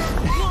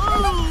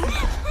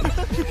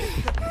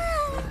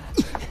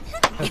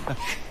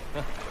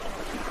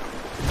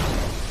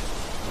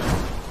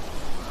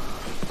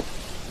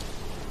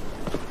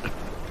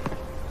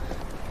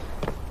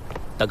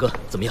大哥，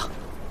怎么样？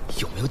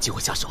有没有机会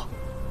下手？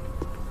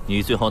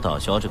你最好打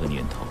消这个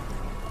念头。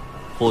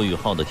霍雨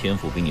浩的天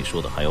赋比你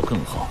说的还要更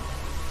好，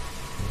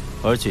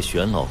而且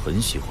玄老很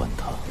喜欢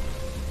他。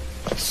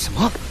什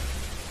么？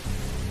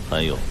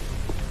还有，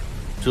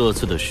这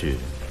次的事，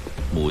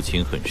母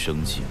亲很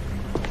生气，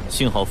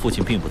幸好父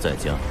亲并不在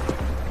家，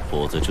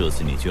否则这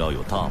次你就要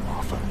有大麻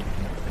烦了。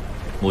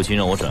母亲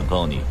让我转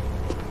告你，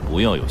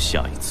不要有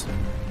下一次。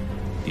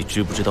你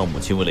知不知道母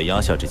亲为了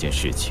压下这件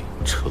事情，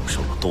承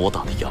受了多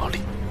大的压力？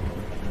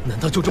难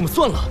道就这么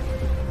算了？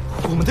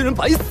我们的人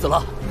白死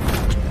了？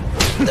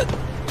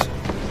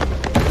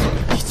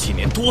你今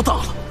年多大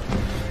了？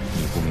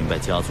你不明白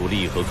家族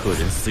利益和个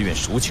人私怨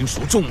孰轻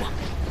孰重吗？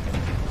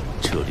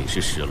这里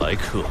是史莱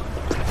克，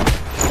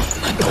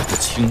难道不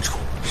清楚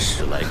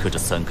史莱克这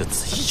3个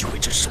字意味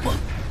着什么？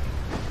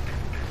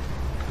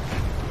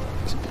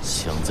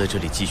想在这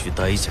里继续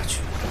待下去，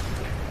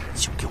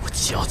就给我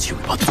夹起尾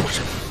巴做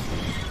人。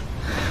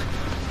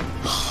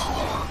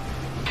好。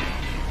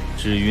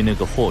至于那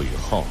个霍雨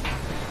浩，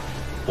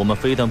我们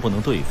非但不能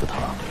对付他，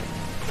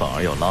反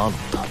而要拉拢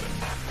他。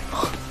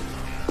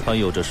他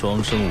有着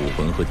双生武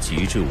魂和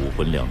极致武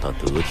魂2大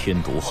得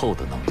天独厚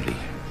的能力，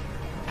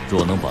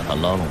若能把他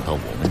拉拢到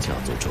我们家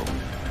族中，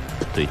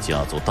对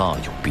家族大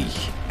有裨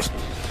益。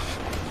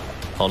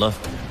好了，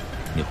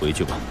你回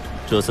去吧。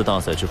这次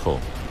大赛之后，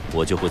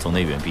我就会从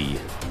内院毕业，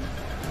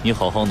你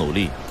好好努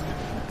力，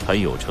还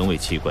有成为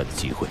七怪的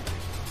机会。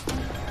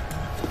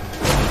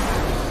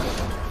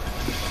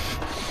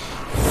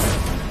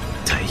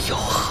戴耀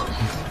恒，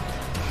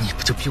你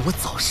不就比我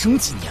早生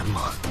几年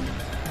吗？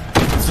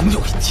总有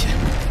一天，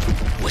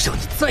我让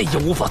你再也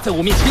无法在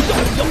我面前耀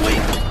武扬威。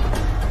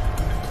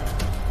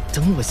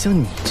等我像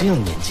你这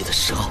样年纪的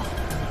时候，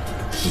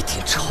一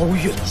定超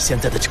越你现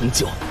在的成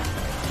就。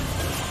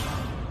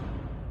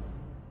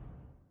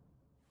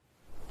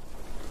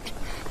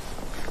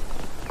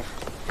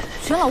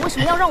玄老为什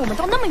么要让我们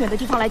到那么远的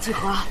地方来集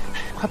合啊？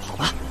快跑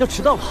吧，要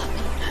迟到了。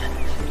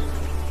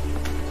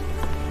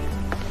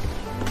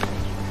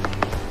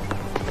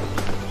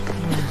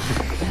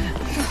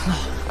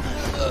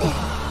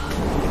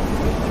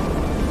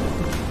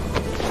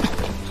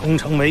从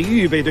成为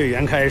预备队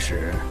员开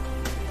始，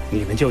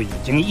你们就已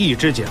经一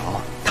只脚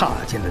踏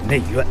进了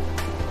内院。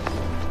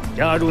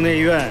加入内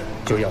院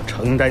就要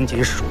承担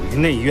起属于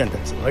内院的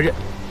责任，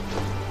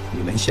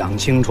你们想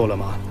清楚了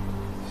吗？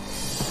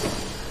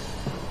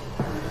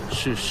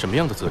是什么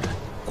样的责任？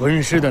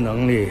魂师的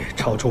能力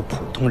超出普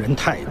通人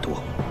太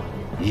多，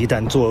一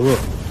旦作恶，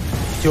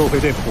就会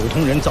对普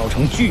通人造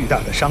成巨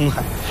大的伤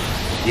害，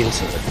因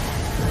此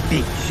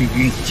必须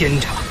予以监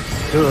察。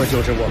这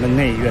就是我们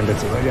内院的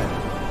责任，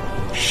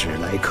史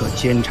莱克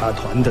监察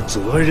团的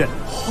责任。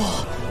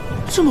哇，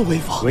这么威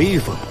风！威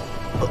风。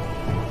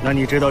那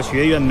你知道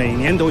学院每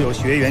年都有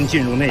学员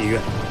进入内院，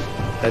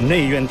但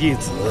内院弟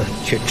子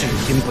却至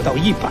今不到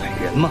100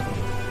人吗？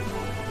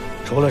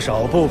除了少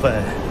部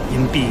分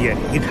因毕业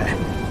离开，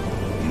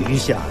余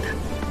下的，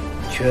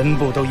全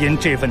部都因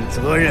这份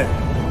责任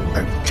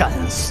而战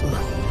死。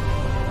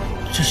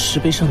这石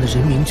碑上的人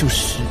名就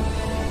是……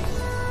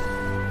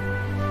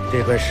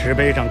这块石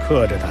碑上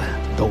刻着的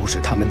都是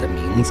他们的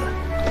名字，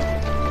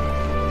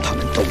他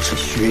们都是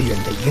学院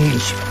的英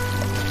雄，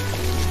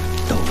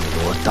斗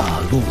罗大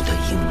陆的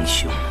英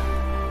雄。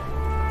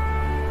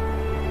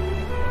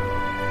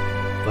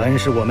凡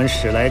是我们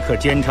史莱克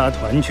监察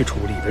团去处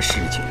理的事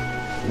情，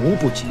无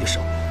不棘手。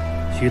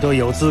许多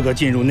有资格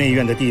进入内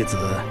院的弟子，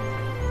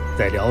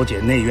在了解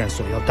内院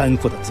所要担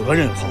负的责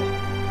任后，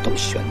都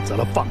选择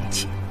了放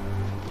弃。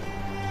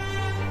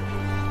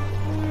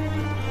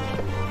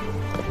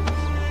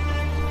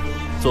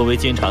作为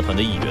监察团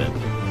的一员，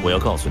我要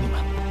告诉你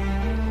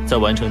们，在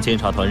完成监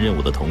察团任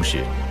务的同时，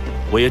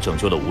我也拯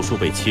救了无数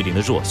被欺凌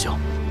的弱小。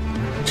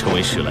成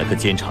为史莱克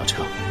监察者，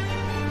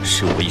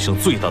是我一生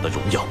最大的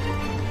荣耀。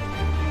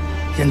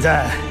现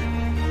在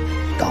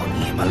到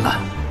你们了，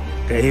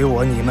给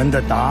我你们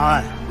的答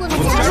案。我们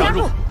加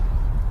入。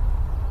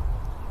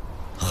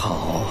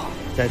好，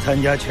在参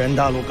加全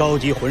大陆高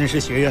级魂师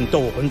学院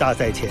斗魂大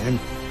赛前，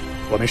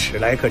我们史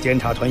莱克监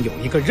察团有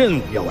一个任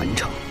务要完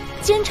成。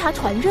监察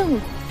团任务？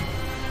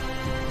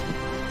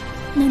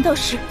难道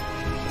是？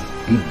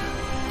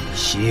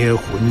邪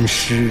魂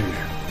师。